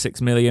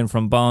 4.6 million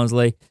from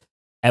Barnsley.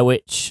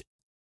 Ewich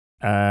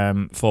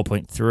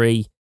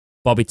 4.3.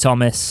 Bobby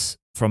Thomas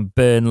from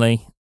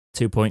Burnley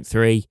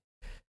 2.3.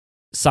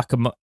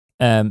 Sakamoto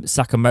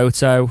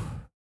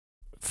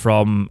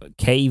from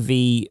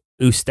KV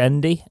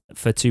Oostendi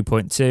for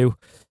 2.2.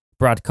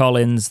 Brad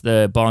Collins,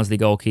 the Barnsley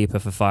goalkeeper,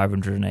 for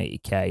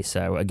 580k.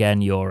 So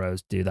again,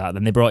 Euros do that.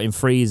 Then they brought in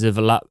Freeze of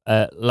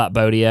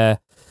Latbodier.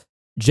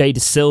 Jay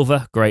De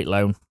Silva, great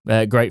loan,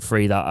 great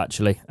free that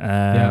actually,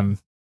 from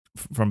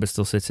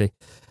Bristol City.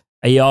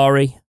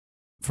 Ayari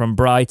from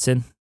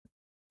Brighton,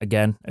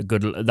 again a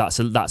good. That's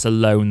a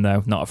loan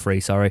though, not a free.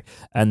 Sorry.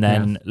 And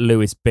then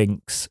Lewis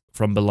Binks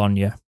from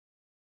Bologna.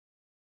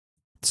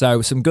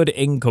 So some good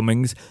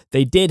incomings.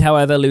 They did,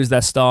 however, lose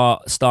their star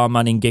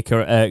man in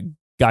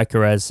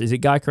Gyökeres. Is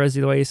it Gyökeres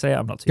the way you say it?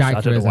 I'm not too sure.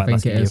 I don't know why I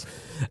think it is.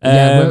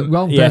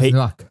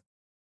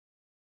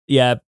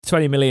 Yeah,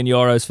 €20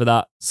 million for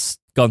that.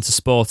 Gone to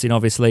Sporting,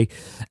 obviously.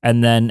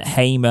 And then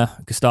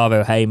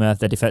Gustavo Hamer,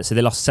 their defense. So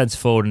they lost centre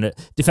forward, and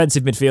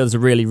defensive midfielders are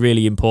really,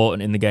 really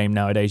important in the game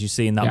nowadays. You're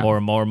seeing that more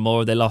and more and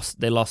more. They lost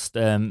theirs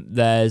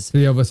to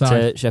the other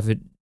side.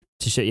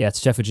 To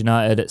Sheffield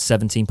United at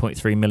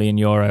 €17.3 million.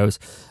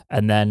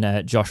 And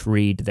then Josh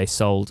Reed they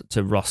sold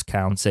to Ross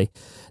County.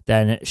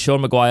 Then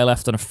Sean Maguire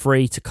left on a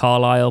free to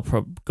Carlisle.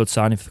 Good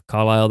signing for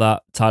Carlisle,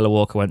 that. Tyler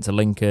Walker went to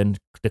Lincoln.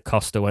 De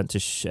Costa went to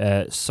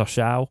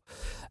Sochaux.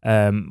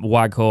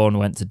 Waghorn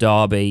went to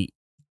Derby.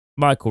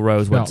 Michael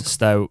Rose went to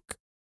Stoke.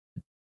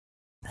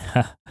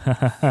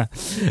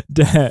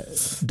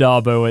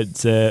 Darbo went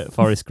to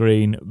Forest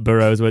Green.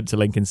 Burrows went to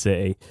Lincoln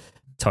City.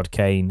 Todd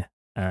Kane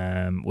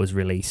was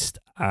released.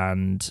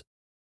 And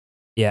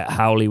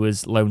Howley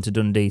was loaned to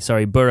Dundee.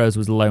 Sorry, Burrows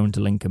was loaned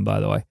to Lincoln, by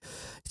the way.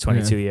 He's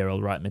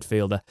 22-year-old right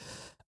midfielder.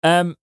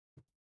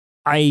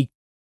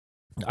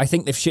 I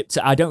think they've shipped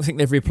it. I don't think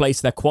they've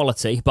replaced their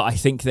quality, but I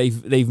think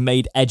they've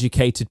made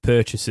educated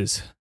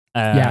purchases.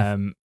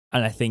 And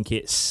I think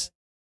it's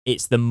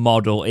the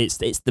model. It's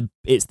the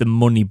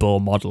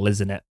Moneyball model,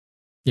 isn't it?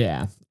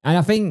 Yeah, and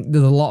I think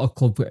there's a lot of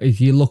club.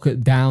 If you look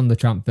at down the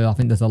transfer, I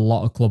think there's a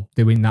lot of club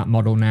doing that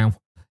model now.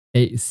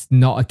 It's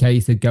not a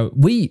case of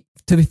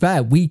to be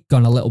fair, we've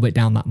gone a little bit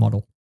down that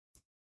model.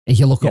 If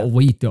you look at what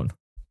we've done.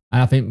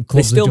 And I think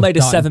they still made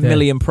a 7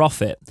 million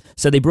profit.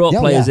 So they brought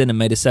players in and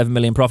made a 7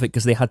 million profit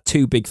because they had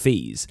 2 big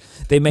fees.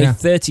 They made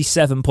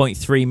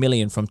 37.3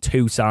 million from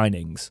 2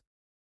 signings.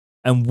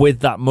 And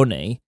with that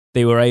money,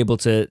 they were able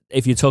to,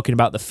 if you're talking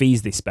about the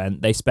fees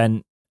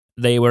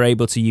they were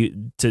able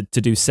to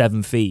do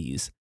 7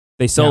 fees.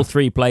 They sold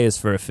 3 players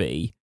for a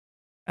fee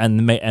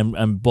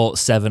and bought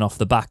 7 off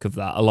the back of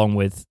that, along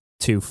with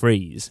 2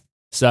 frees.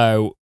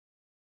 So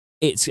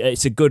it's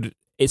a good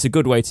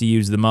way to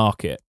use the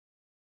market.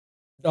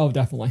 Oh,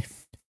 definitely.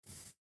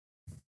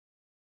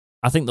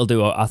 I think they'll do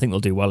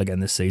well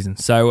again this season.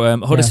 So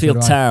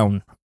Huddersfield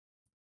Town,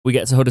 we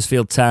get to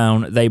Huddersfield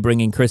Town. They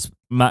bring in Chris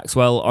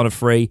Maxwell on a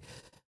free,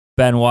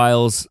 Ben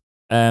Wiles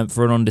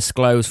for an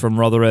undisclosed from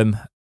Rotherham,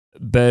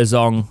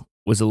 Berzong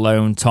was a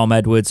loan, Tom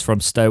Edwards from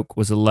Stoke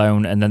was a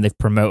loan, and then they've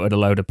promoted a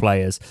load of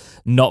players.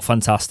 Not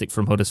fantastic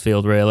from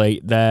Huddersfield,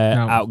 really. Their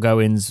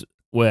outgoings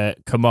were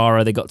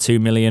Kamara, they got 2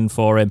 million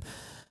for him.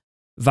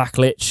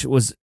 Vaklic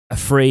was a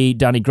free,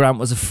 Danny Grant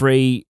was a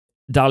free,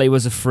 Daly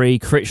was a free,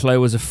 Critchlow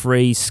was a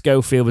free,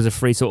 Schofield was a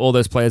free, so all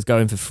those players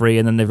going for free,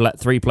 and then they've let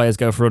 3 players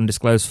go for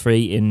undisclosed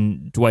free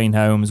in Dwayne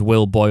Holmes,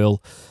 Will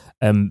Boyle,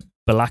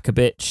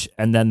 Balakovic,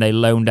 and then they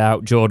loaned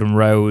out Jordan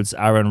Rhodes,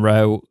 Aaron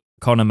Rowe,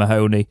 Connor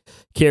Mahoney,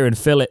 Kieran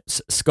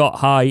Phillips, Scott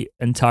High,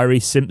 and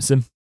Tyrese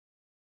Simpson.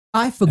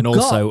 I forgot. And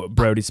also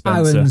Brody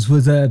Spencer. Aarons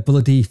was a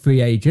bloody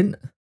free agent.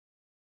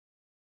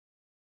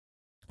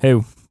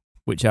 Who?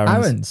 Which Aarons?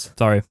 Aarons.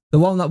 Sorry. The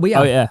one that we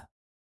have.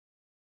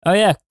 Oh,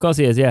 yeah. Of course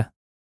he is, yeah.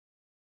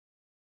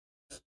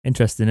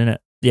 Interesting, isn't it?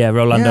 Yeah,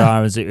 Rolando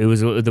Aarons, it was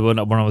the one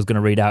I was going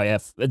to read out, yeah.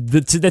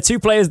 The 2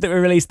 players that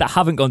were released that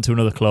haven't gone to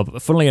another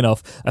club, funnily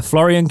enough, are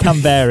Florian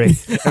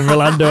Camberi and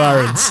Rolando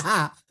Aarons.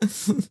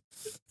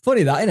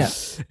 Funny that,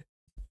 isn't it?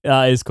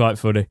 That is quite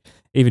funny.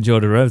 Even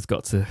Jordan Rhodes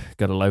got a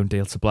loan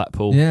deal to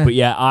Blackpool. Yeah. But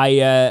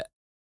yeah,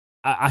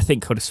 I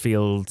think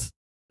Huddersfield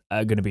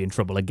are going to be in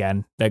trouble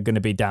again. They're going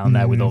to be down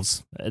there with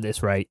us at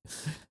this rate.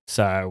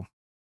 So,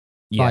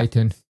 yeah.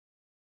 Fighting.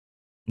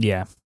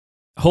 Yeah.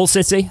 Hull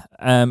City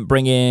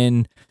bring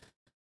in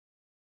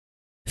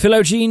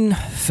Philogene,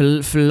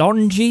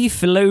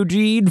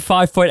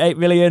 5.8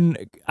 million.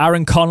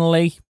 Aaron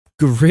Connolly,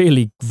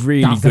 really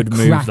good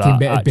move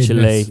that,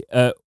 actually.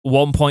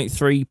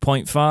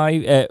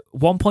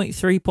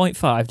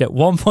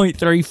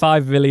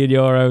 1.35 million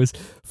euros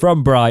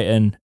from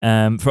Brighton.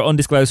 For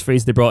undisclosed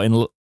fees, they brought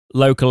in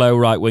Lokalo,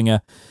 right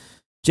winger,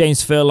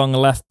 James Furlong,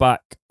 left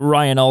back,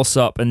 Ryan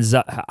Alsop, and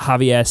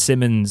Javier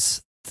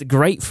Simmons.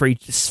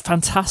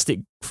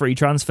 Fantastic free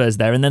transfers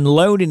there, and then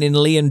loading in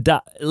Liam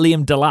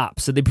Delap.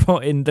 So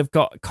they've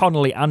got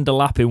Connolly and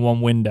Delap in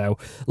one window.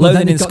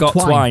 Loading in Scott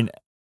Twine.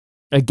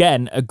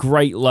 Again, a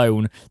great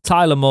loan.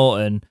 Tyler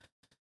Morton,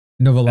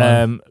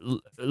 another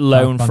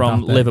loan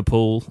from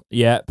Liverpool.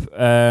 Yep.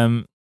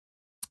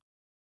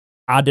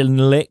 Adil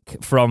Lick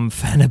from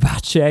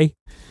Fenerbahce.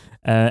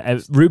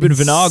 Ruben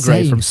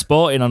Vinagre from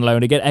Sporting on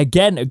loan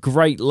again a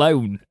great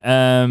loan.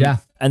 And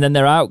then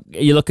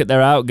you look at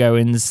their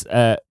outgoings.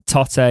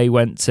 Totte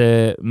went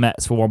to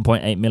Metz for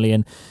 1.8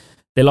 million.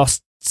 They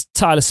lost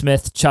Tyler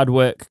Smith,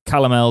 Chadwick,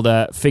 Callum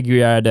Elder,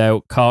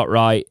 Figueiredo,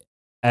 Cartwright,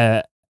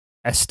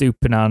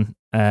 Estupinan,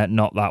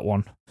 not that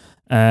one.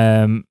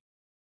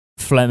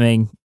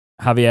 Fleming,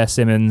 Javier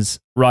Simmons,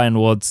 Ryan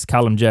Woods,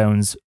 Callum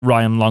Jones,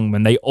 Ryan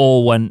Longman. They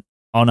all went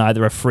on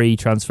either a free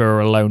transfer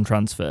or a loan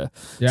transfer.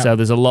 Yeah. So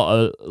there's a lot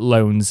of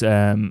loans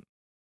and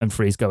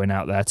frees going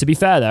out there. To be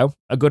fair, though,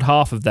 a good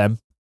half of them,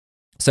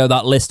 so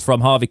that list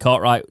from Harvey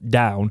Cartwright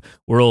down,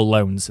 were all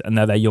loans, and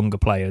they're their younger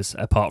players,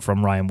 apart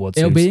from Ryan Woods.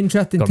 It'll be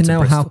interesting to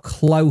know how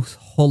close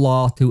Hull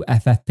are to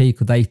FFP,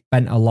 because they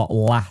spent a lot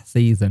last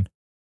season.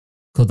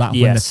 Because that's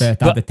when the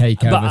first had the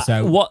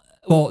takeover.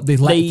 But they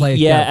let players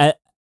go.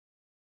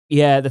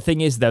 Yeah, the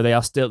thing is though,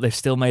 they've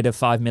still made a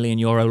 €5 million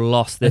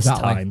loss this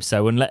time.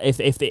 So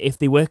if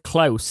they were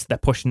close, they're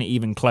pushing it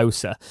even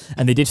closer.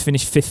 And they did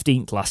finish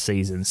 15th last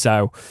season.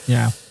 So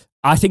yeah,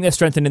 I think they're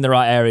strengthened in the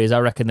right areas. I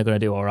reckon they're going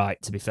to do all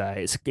right. To be fair,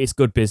 it's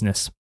good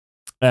business.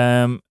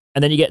 And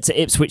then you get to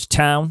Ipswich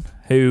Town,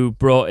 who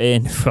brought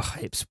in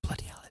Ipswich.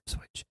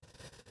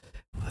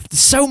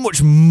 There's so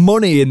much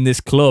money in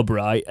this club,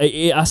 right?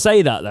 I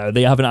say that though,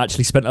 they haven't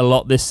actually spent a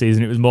lot this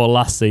season. It was more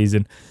last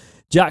season.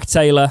 Jack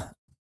Taylor,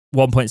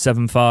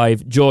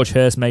 1.75. George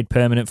Hurst made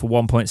permanent for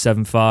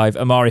 1.75.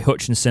 Amari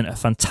Hutchinson, a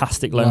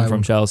fantastic loan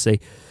from Chelsea.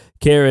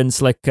 Kieran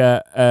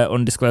Slicker,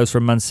 undisclosed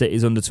from Man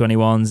City's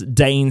under-21s.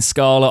 Dane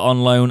Scala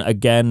on loan,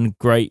 again,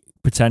 great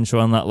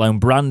potential on that loan.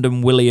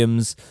 Brandon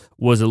Williams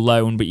was a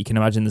loan, but you can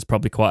imagine there's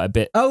probably quite a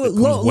bit. Oh,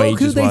 look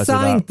who they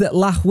signed that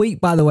last week,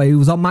 by the way, who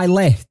was on my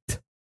list.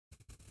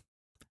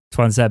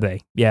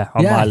 Twanzebe,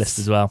 on my list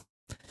as well.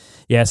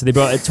 Yeah, so they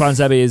brought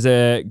Twanzebe is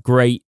a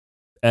great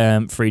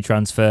free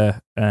transfer.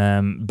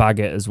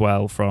 Baggett as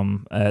well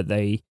from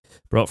they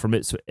brought from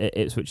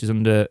Ipswich is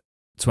under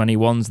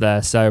 21s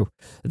there, so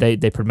they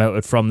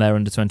promoted from their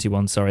under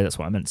 21. Sorry, that's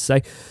what I meant to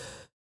say.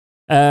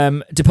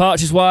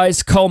 Departures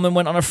wise, Coleman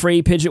went on a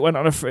free. Pidgeot went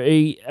on a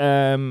free.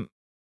 Pidgeot.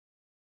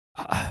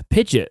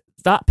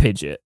 Is that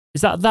Pidgeot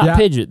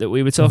that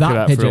we were talking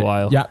about Pidgeot for a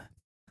while? Yeah.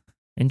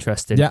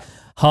 Interesting. Yeah.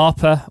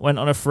 Harper went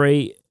on a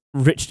free.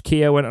 Richard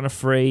Keogh went on a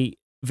free.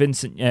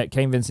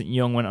 Kane Vincent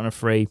Young went on a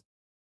free.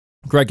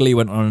 Greg Lee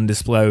went on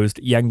undisclosed.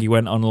 Yangi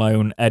went on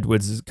loan.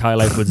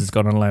 Kyle Edwards has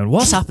gone on loan.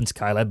 What's happened to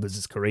Kyle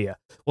Edwards' career?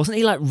 Wasn't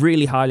he like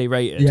really highly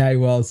rated? Yeah, he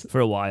was for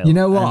a while. You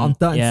know what? I'm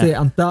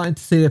starting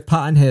to see a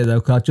pattern here though,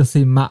 because I've just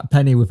seen Matt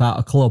Penny without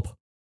a club.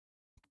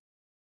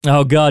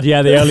 Oh God,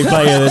 yeah, the only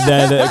player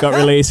that got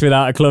released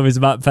without a club is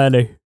Matt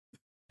Penny.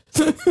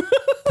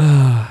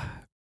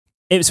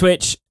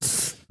 Ipswich,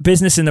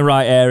 business in the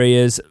right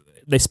areas.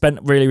 They spent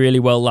really, really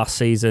well last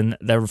season.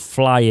 They're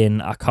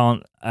flying. I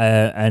can't.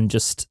 And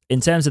just in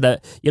terms of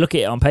that, you look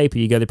at it on paper,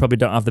 you go, they probably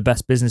don't have the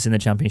best business in the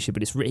Championship,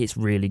 but it's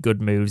really good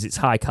moves. It's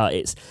high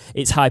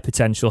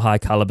potential, high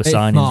caliber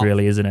signings,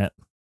 really, isn't it?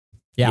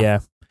 Yeah.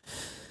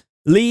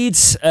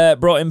 Leeds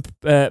brought in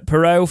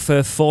Perot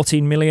for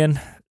 14 million.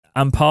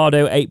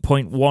 Ampardo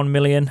 8.1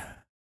 million.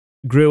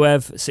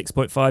 Gruev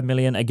 6.5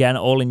 million, again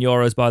all in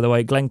euros by the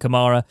way. Glenn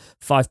Kamara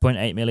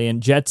 5.8 million.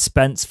 Jed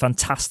Spence,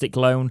 fantastic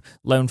loan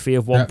fee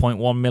of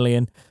 1.1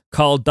 million.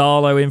 Carl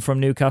Darlow in from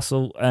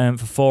Newcastle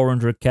for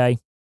 400k.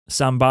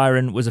 Sam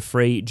Byron was a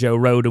free. Joe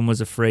Roden was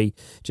a free.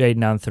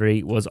 Jaden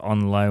Anthony was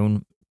on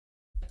loan.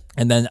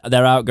 And then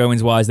their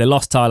outgoings wise, they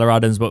lost Tyler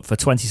Adams, but for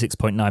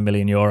 26.9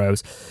 million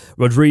euros.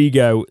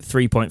 Rodrigo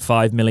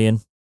 3.5 million.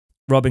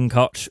 Robin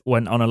Koch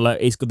went on a loan.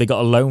 They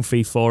got a loan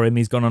fee for him.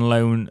 He's gone on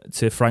loan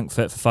to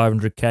Frankfurt for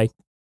 500k.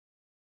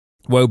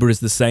 Wober is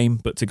the same,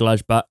 but to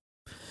Gladbach.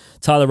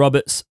 Tyler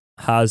Roberts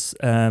has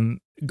gone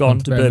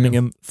to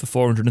Birmingham for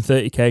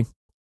 430k.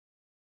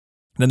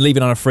 Then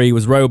leaving on a free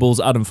was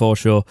Robles, Adam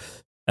Forshaw,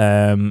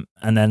 and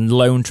then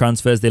loan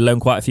transfers. They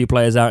loaned quite a few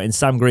players out in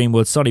Sam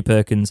Greenwood, Sonny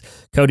Perkins,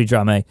 Cody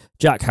Drame,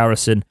 Jack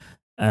Harrison,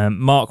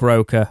 Mark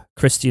Roker,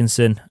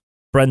 Christiansen,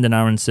 Brendan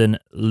Aronson,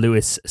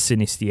 Luis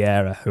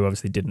Sinisterra, who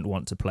obviously didn't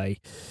want to play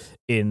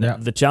in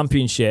the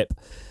Championship.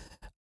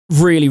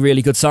 Really,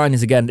 really good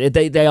signings again.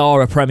 They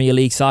are a Premier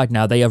League side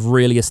now. They have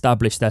really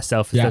established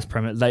themselves as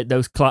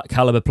those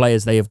caliber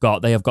players they have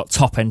got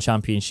top end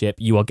Championship.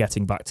 You are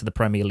getting back to the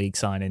Premier League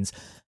signings.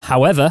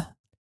 However,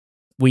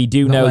 we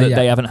do know that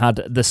they haven't had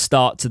the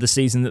start to the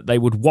season that they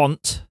would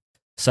want.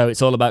 So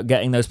it's all about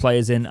getting those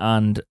players in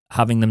and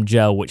having them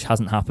gel, which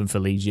hasn't happened for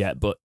Leeds yet.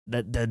 But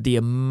the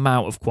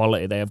amount of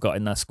quality they have got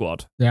in their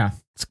squad. Yeah.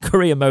 It's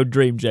career mode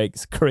dream, Jake.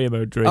 It's career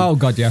mode dream. Oh,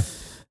 God, yeah.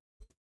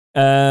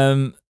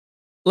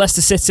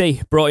 Leicester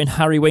City brought in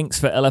Harry Winks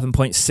for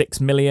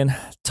 11.6 million.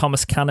 Tom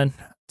Cannon,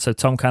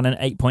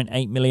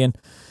 8.8 million.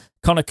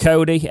 Connor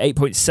Cody,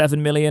 8.7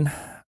 million.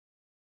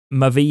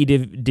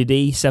 Mavid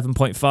Didi,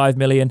 7.5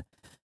 million.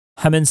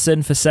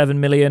 Hamilton for 7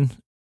 million.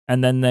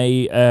 And then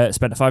they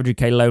spent a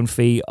 500k loan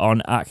fee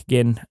on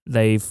Atkin.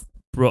 They've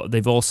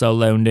also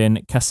loaned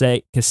in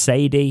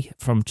Kasady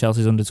from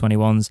Chelsea's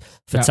under-21s,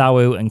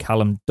 Fatawu and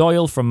Callum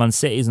Doyle from Man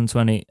City's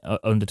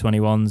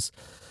under-21s.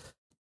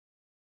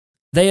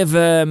 They have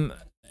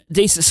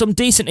some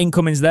decent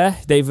incomings there.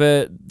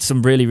 They've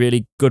some really,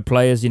 really good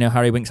players. You know,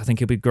 Harry Winks, I think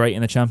he'll be great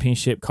in the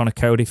Championship. Connor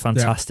Cody,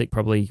 fantastic,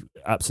 probably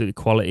absolutely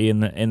quality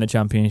in the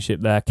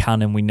Championship there.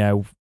 Cannon, we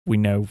know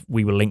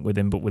we were linked with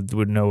him, but we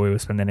would know we were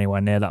spending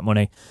anywhere near that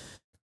money.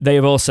 They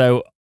have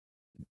also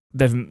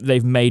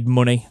they've made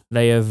money.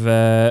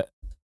 They've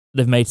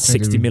made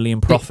 60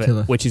 million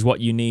profit, which is what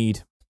you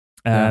need.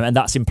 And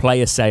that's in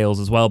player sales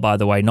as well, by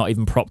the way, not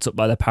even propped up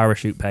by their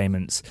parachute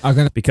payments.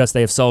 Because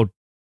they have sold.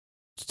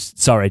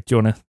 Sorry, do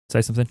you want to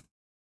say something?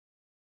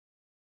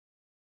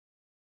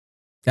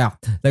 Yeah,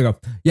 there you go.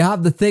 You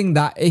have the thing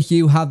that if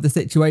you have the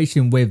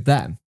situation with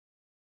them,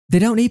 they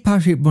don't need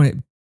parachute money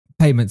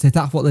payments if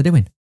that's what they're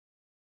doing.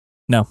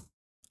 No,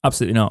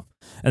 absolutely not.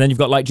 And then you've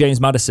got like James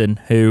Maddison,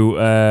 who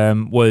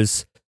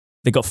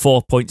they got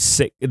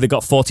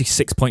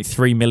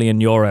 46.3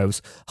 million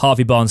euros.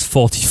 Harvey Barnes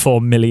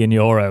 44 million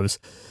euros.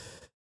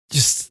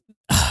 Just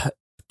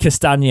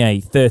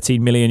Castagne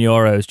 13 million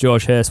euros.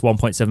 George Hurst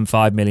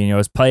 1.75 million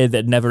euros. Player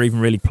that never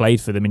even really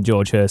played for them in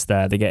George Hurst.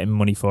 They're getting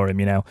money for him,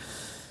 you know.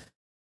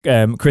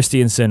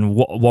 Christiansen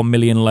 1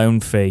 million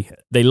loan fee.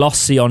 They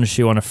lost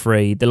Sionchu on a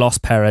free. They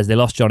lost Perez. They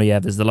lost Johnny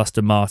Evers. They lost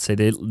Amate.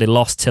 They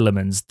lost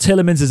Tillemans.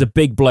 Tillemans is a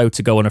big blow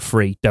to go on a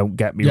free. Don't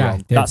get me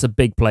wrong. Yeah. That's a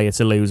big player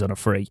to lose on a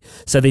free.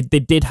 So they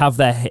did have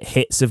their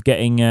hits of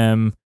getting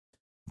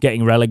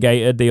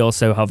relegated. They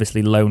also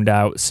obviously loaned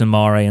out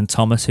Samare and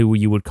Thomas, who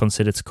you would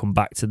consider to come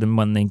back to them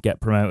when they get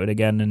promoted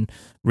again and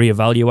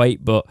reevaluate.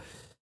 But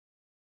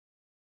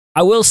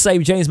I will say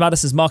James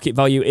Maddison's market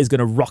value is going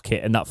to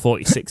rocket, and that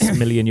 46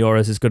 million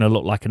euros is going to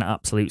look like an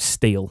absolute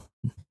steal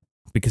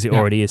because it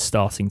already is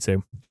starting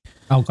to.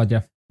 Oh, God,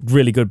 yeah.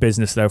 Really good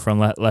business, though, from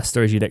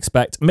Leicester, as you'd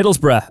expect.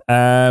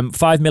 Middlesbrough,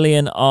 5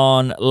 million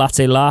on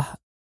Latela,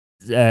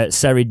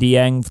 Seri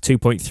Dieng,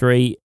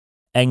 2.3,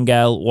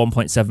 Engel,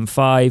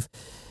 1.75.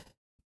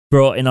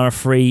 brought in on a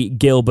free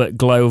Gilbert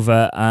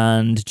Glover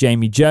and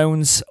Jamie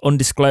Jones.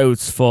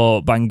 Undisclosed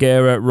for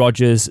Banguera,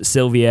 Rogers,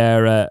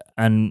 Silviera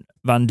and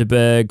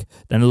Vanderberg.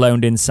 Then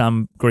loaned in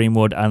Sam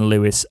Greenwood and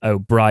Lewis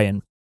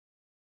O'Brien.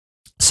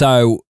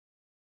 So,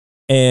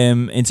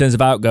 in terms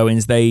of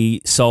outgoings, they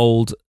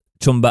sold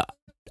Chumba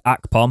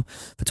Akpom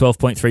for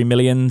 12.3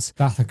 millions.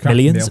 That's a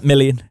cracking deal.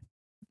 Million.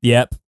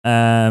 Yep.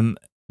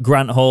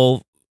 Grant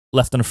Hall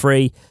left on a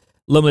free.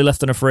 Lumley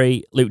left on a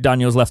free. Luke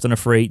Daniels left on a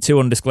free. 2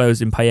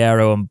 undisclosed in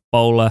Piero and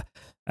Bowler.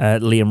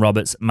 Liam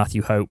Roberts,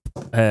 Matthew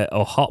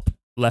Hop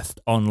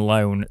left on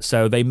loan.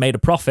 So they made a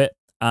profit,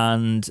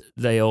 and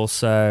they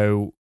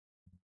also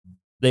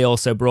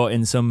brought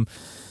in some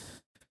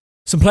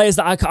players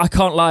that I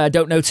can't lie, I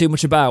don't know too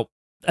much about.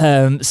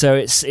 So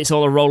it's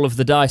all a roll of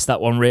the dice,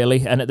 that one,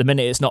 really. And at the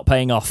minute, it's not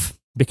paying off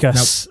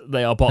because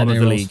they are bottom of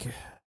the league.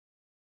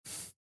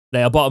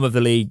 They are bottom of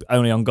the league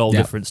only on goal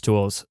difference to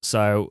us.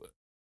 So.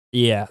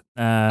 Yeah,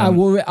 I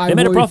worry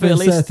made a profit for at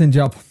least. Certain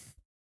job,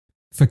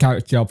 for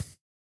Carrick's job.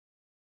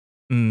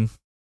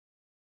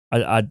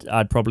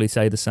 I'd probably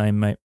say the same,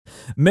 mate.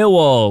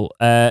 Millwall,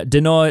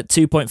 Denoy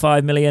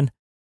 2.5 million,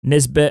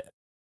 Nisbet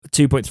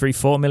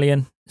 2.34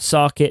 million,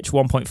 Sarkic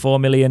 1.4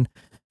 million.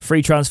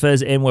 Free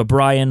transfers in were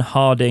Brian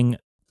Harding.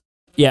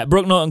 Yeah,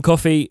 Brook Norton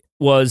Cuffy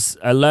was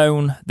a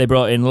loan. They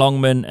brought in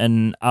Longman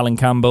and Alan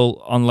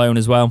Campbell on loan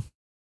as well.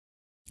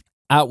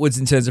 Outwards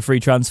in terms of free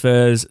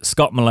transfers,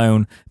 Scott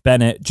Malone,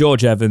 Bennett,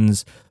 George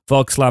Evans,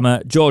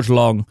 Vogslammer, George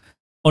Long,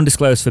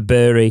 undisclosed for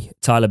Bury,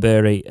 Tyler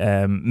Bury,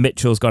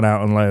 Mitchell's gone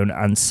out on loan,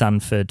 and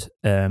Sanford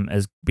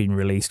has been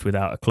released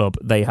without a club.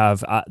 They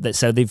have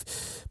so they've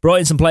brought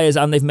in some players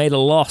and they've made a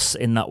loss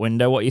in that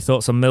window. What are your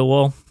thoughts on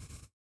Millwall?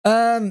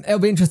 It'll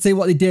be interesting to see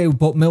what they do,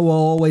 but Millwall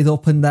always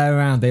up and there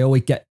around. They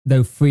always get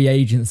those free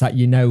agents that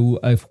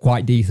are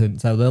quite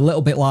decent. So they're a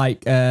little bit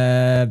like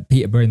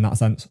Peterborough in that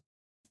sense.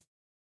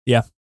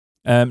 Yeah.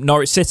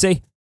 Norwich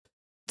City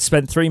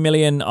spent 3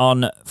 million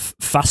on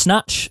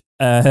Fasnach.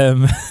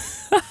 Don't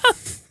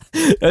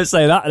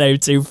say that name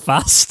too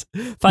fast.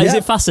 Is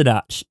it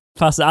Fasnach?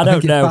 I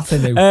don't know.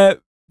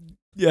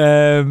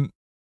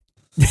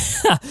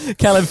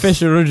 Kellen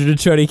Fisher,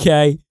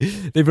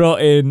 120k. They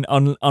brought in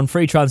on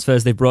free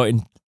transfers. They brought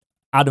in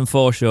Adam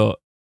Forshaw,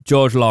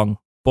 George Long,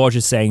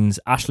 Borja Sains,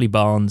 Ashley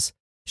Barnes,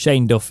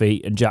 Shane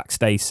Duffy, and Jack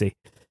Stacey.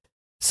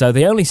 So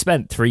they only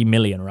spent 3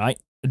 million, right?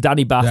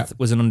 Danny Bath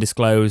was an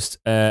undisclosed,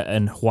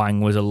 and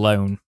Huang was a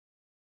loan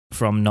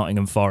from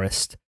Nottingham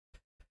Forest.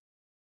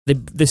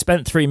 They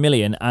spent 3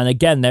 million, and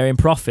again they're in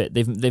profit.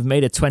 They've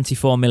made a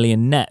 24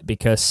 million net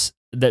because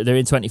they're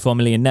in 24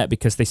 million net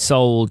because they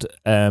sold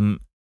Bamidele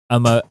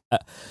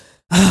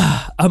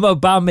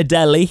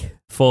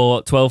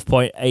for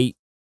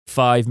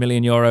 12.85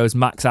 million euros.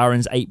 Max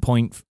Aarons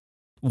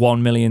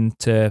 8.1 million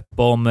to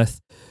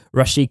Bournemouth.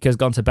 Rashika's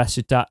gone to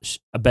Besiktas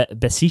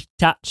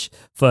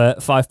for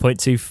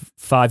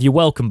 5.25. You're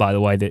welcome, by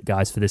the way,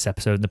 guys, for this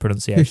episode and the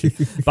pronunciation.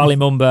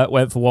 Ballymumba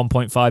went for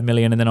 1.5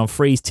 million, and then on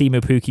freeze, Timo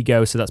Pukki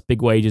goes, so that's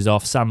big wages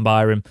off. Sam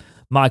Byram,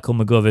 Michael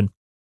McGovern,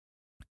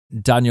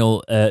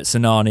 Daniel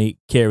Sanani,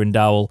 Kieran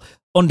Dowell.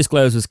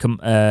 Undisclosed was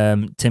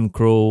Tim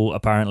Krul,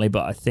 apparently,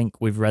 but I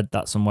think we've read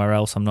that somewhere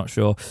else. I'm not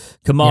sure.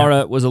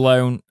 Kamara was a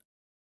loan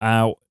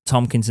out.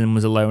 Tomkinson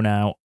was a loan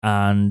out,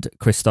 and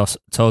Christos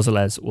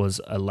Tozeles was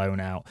a loan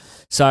out.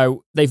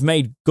 So they've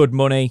made good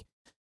money.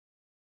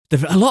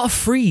 They've a lot of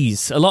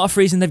frees,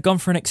 and they've gone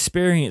for an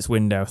experience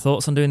window.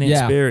 Thoughts on doing the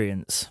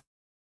experience?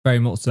 Very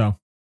much so.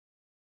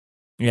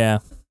 Yeah.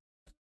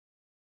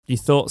 Your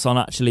thoughts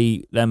on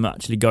them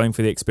going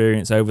for the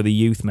experience over the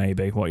youth,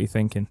 maybe? What are you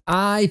thinking?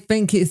 I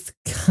think it's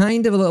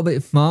kind of a little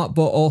bit smart,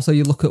 but also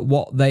you look at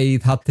what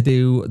they've had to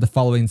do the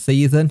following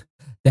season.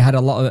 They had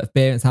a lot of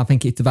experience. I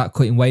think it's about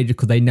cutting wages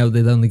because they know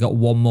they've only got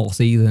one more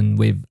season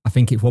with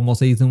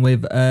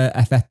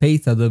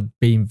FFP, so they're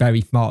being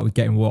very smart with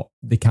getting what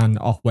they can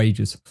off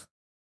wages.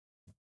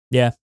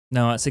 Yeah,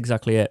 no, that's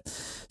exactly it.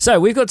 So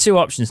we've got 2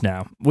 options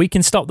now. We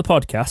can stop the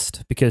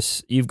podcast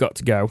because you've got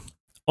to go,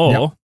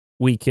 or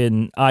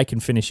I can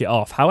finish it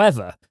off.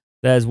 However,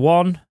 there's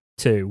 1,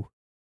 2,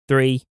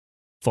 3,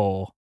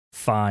 4,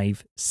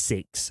 5,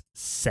 6,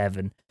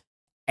 7,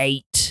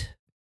 8,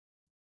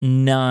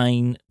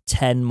 9,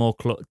 10 more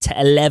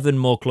 11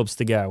 more clubs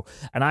to go,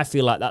 and I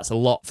feel like that's a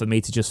lot for me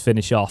to just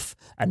finish off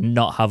and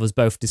not have us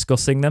both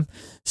discussing them.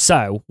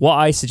 So what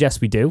I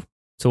suggest we do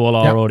to all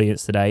our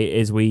audience today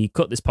is we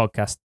cut this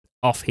podcast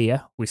off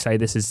here. We say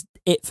this is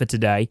it for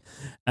today,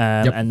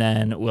 and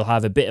then we'll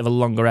have a bit of a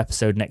longer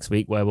episode next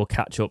week where we'll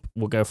catch up.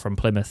 We'll go from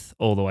Plymouth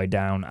all the way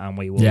down, and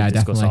we will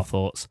discuss our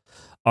thoughts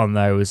on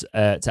those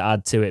to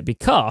add to it,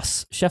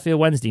 because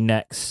Sheffield Wednesday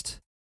next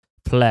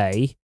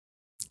play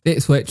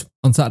Ipswich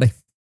on Saturday.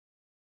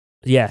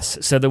 Yes,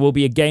 so there will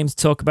be a game to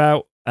talk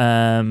about.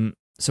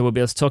 So we'll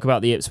be able to talk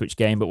about the Ipswich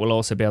game, but we'll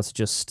also be able to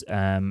just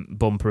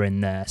bumper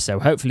in there.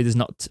 So hopefully there's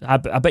not... I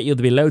bet you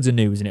there'll be loads of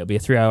news and it'll be a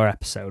 3-hour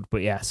episode.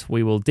 But yes,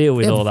 we will deal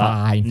with all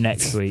that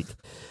next week.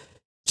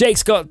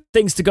 Jake's got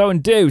things to go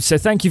and do, so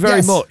thank you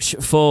very much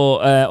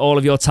for all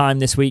of your time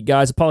this week,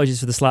 guys. Apologies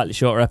for the slightly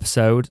shorter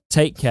episode.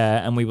 Take care,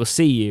 and we will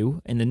see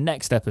you in the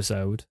next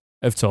episode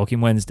of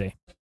Talking Wednesday.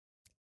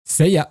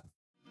 See ya.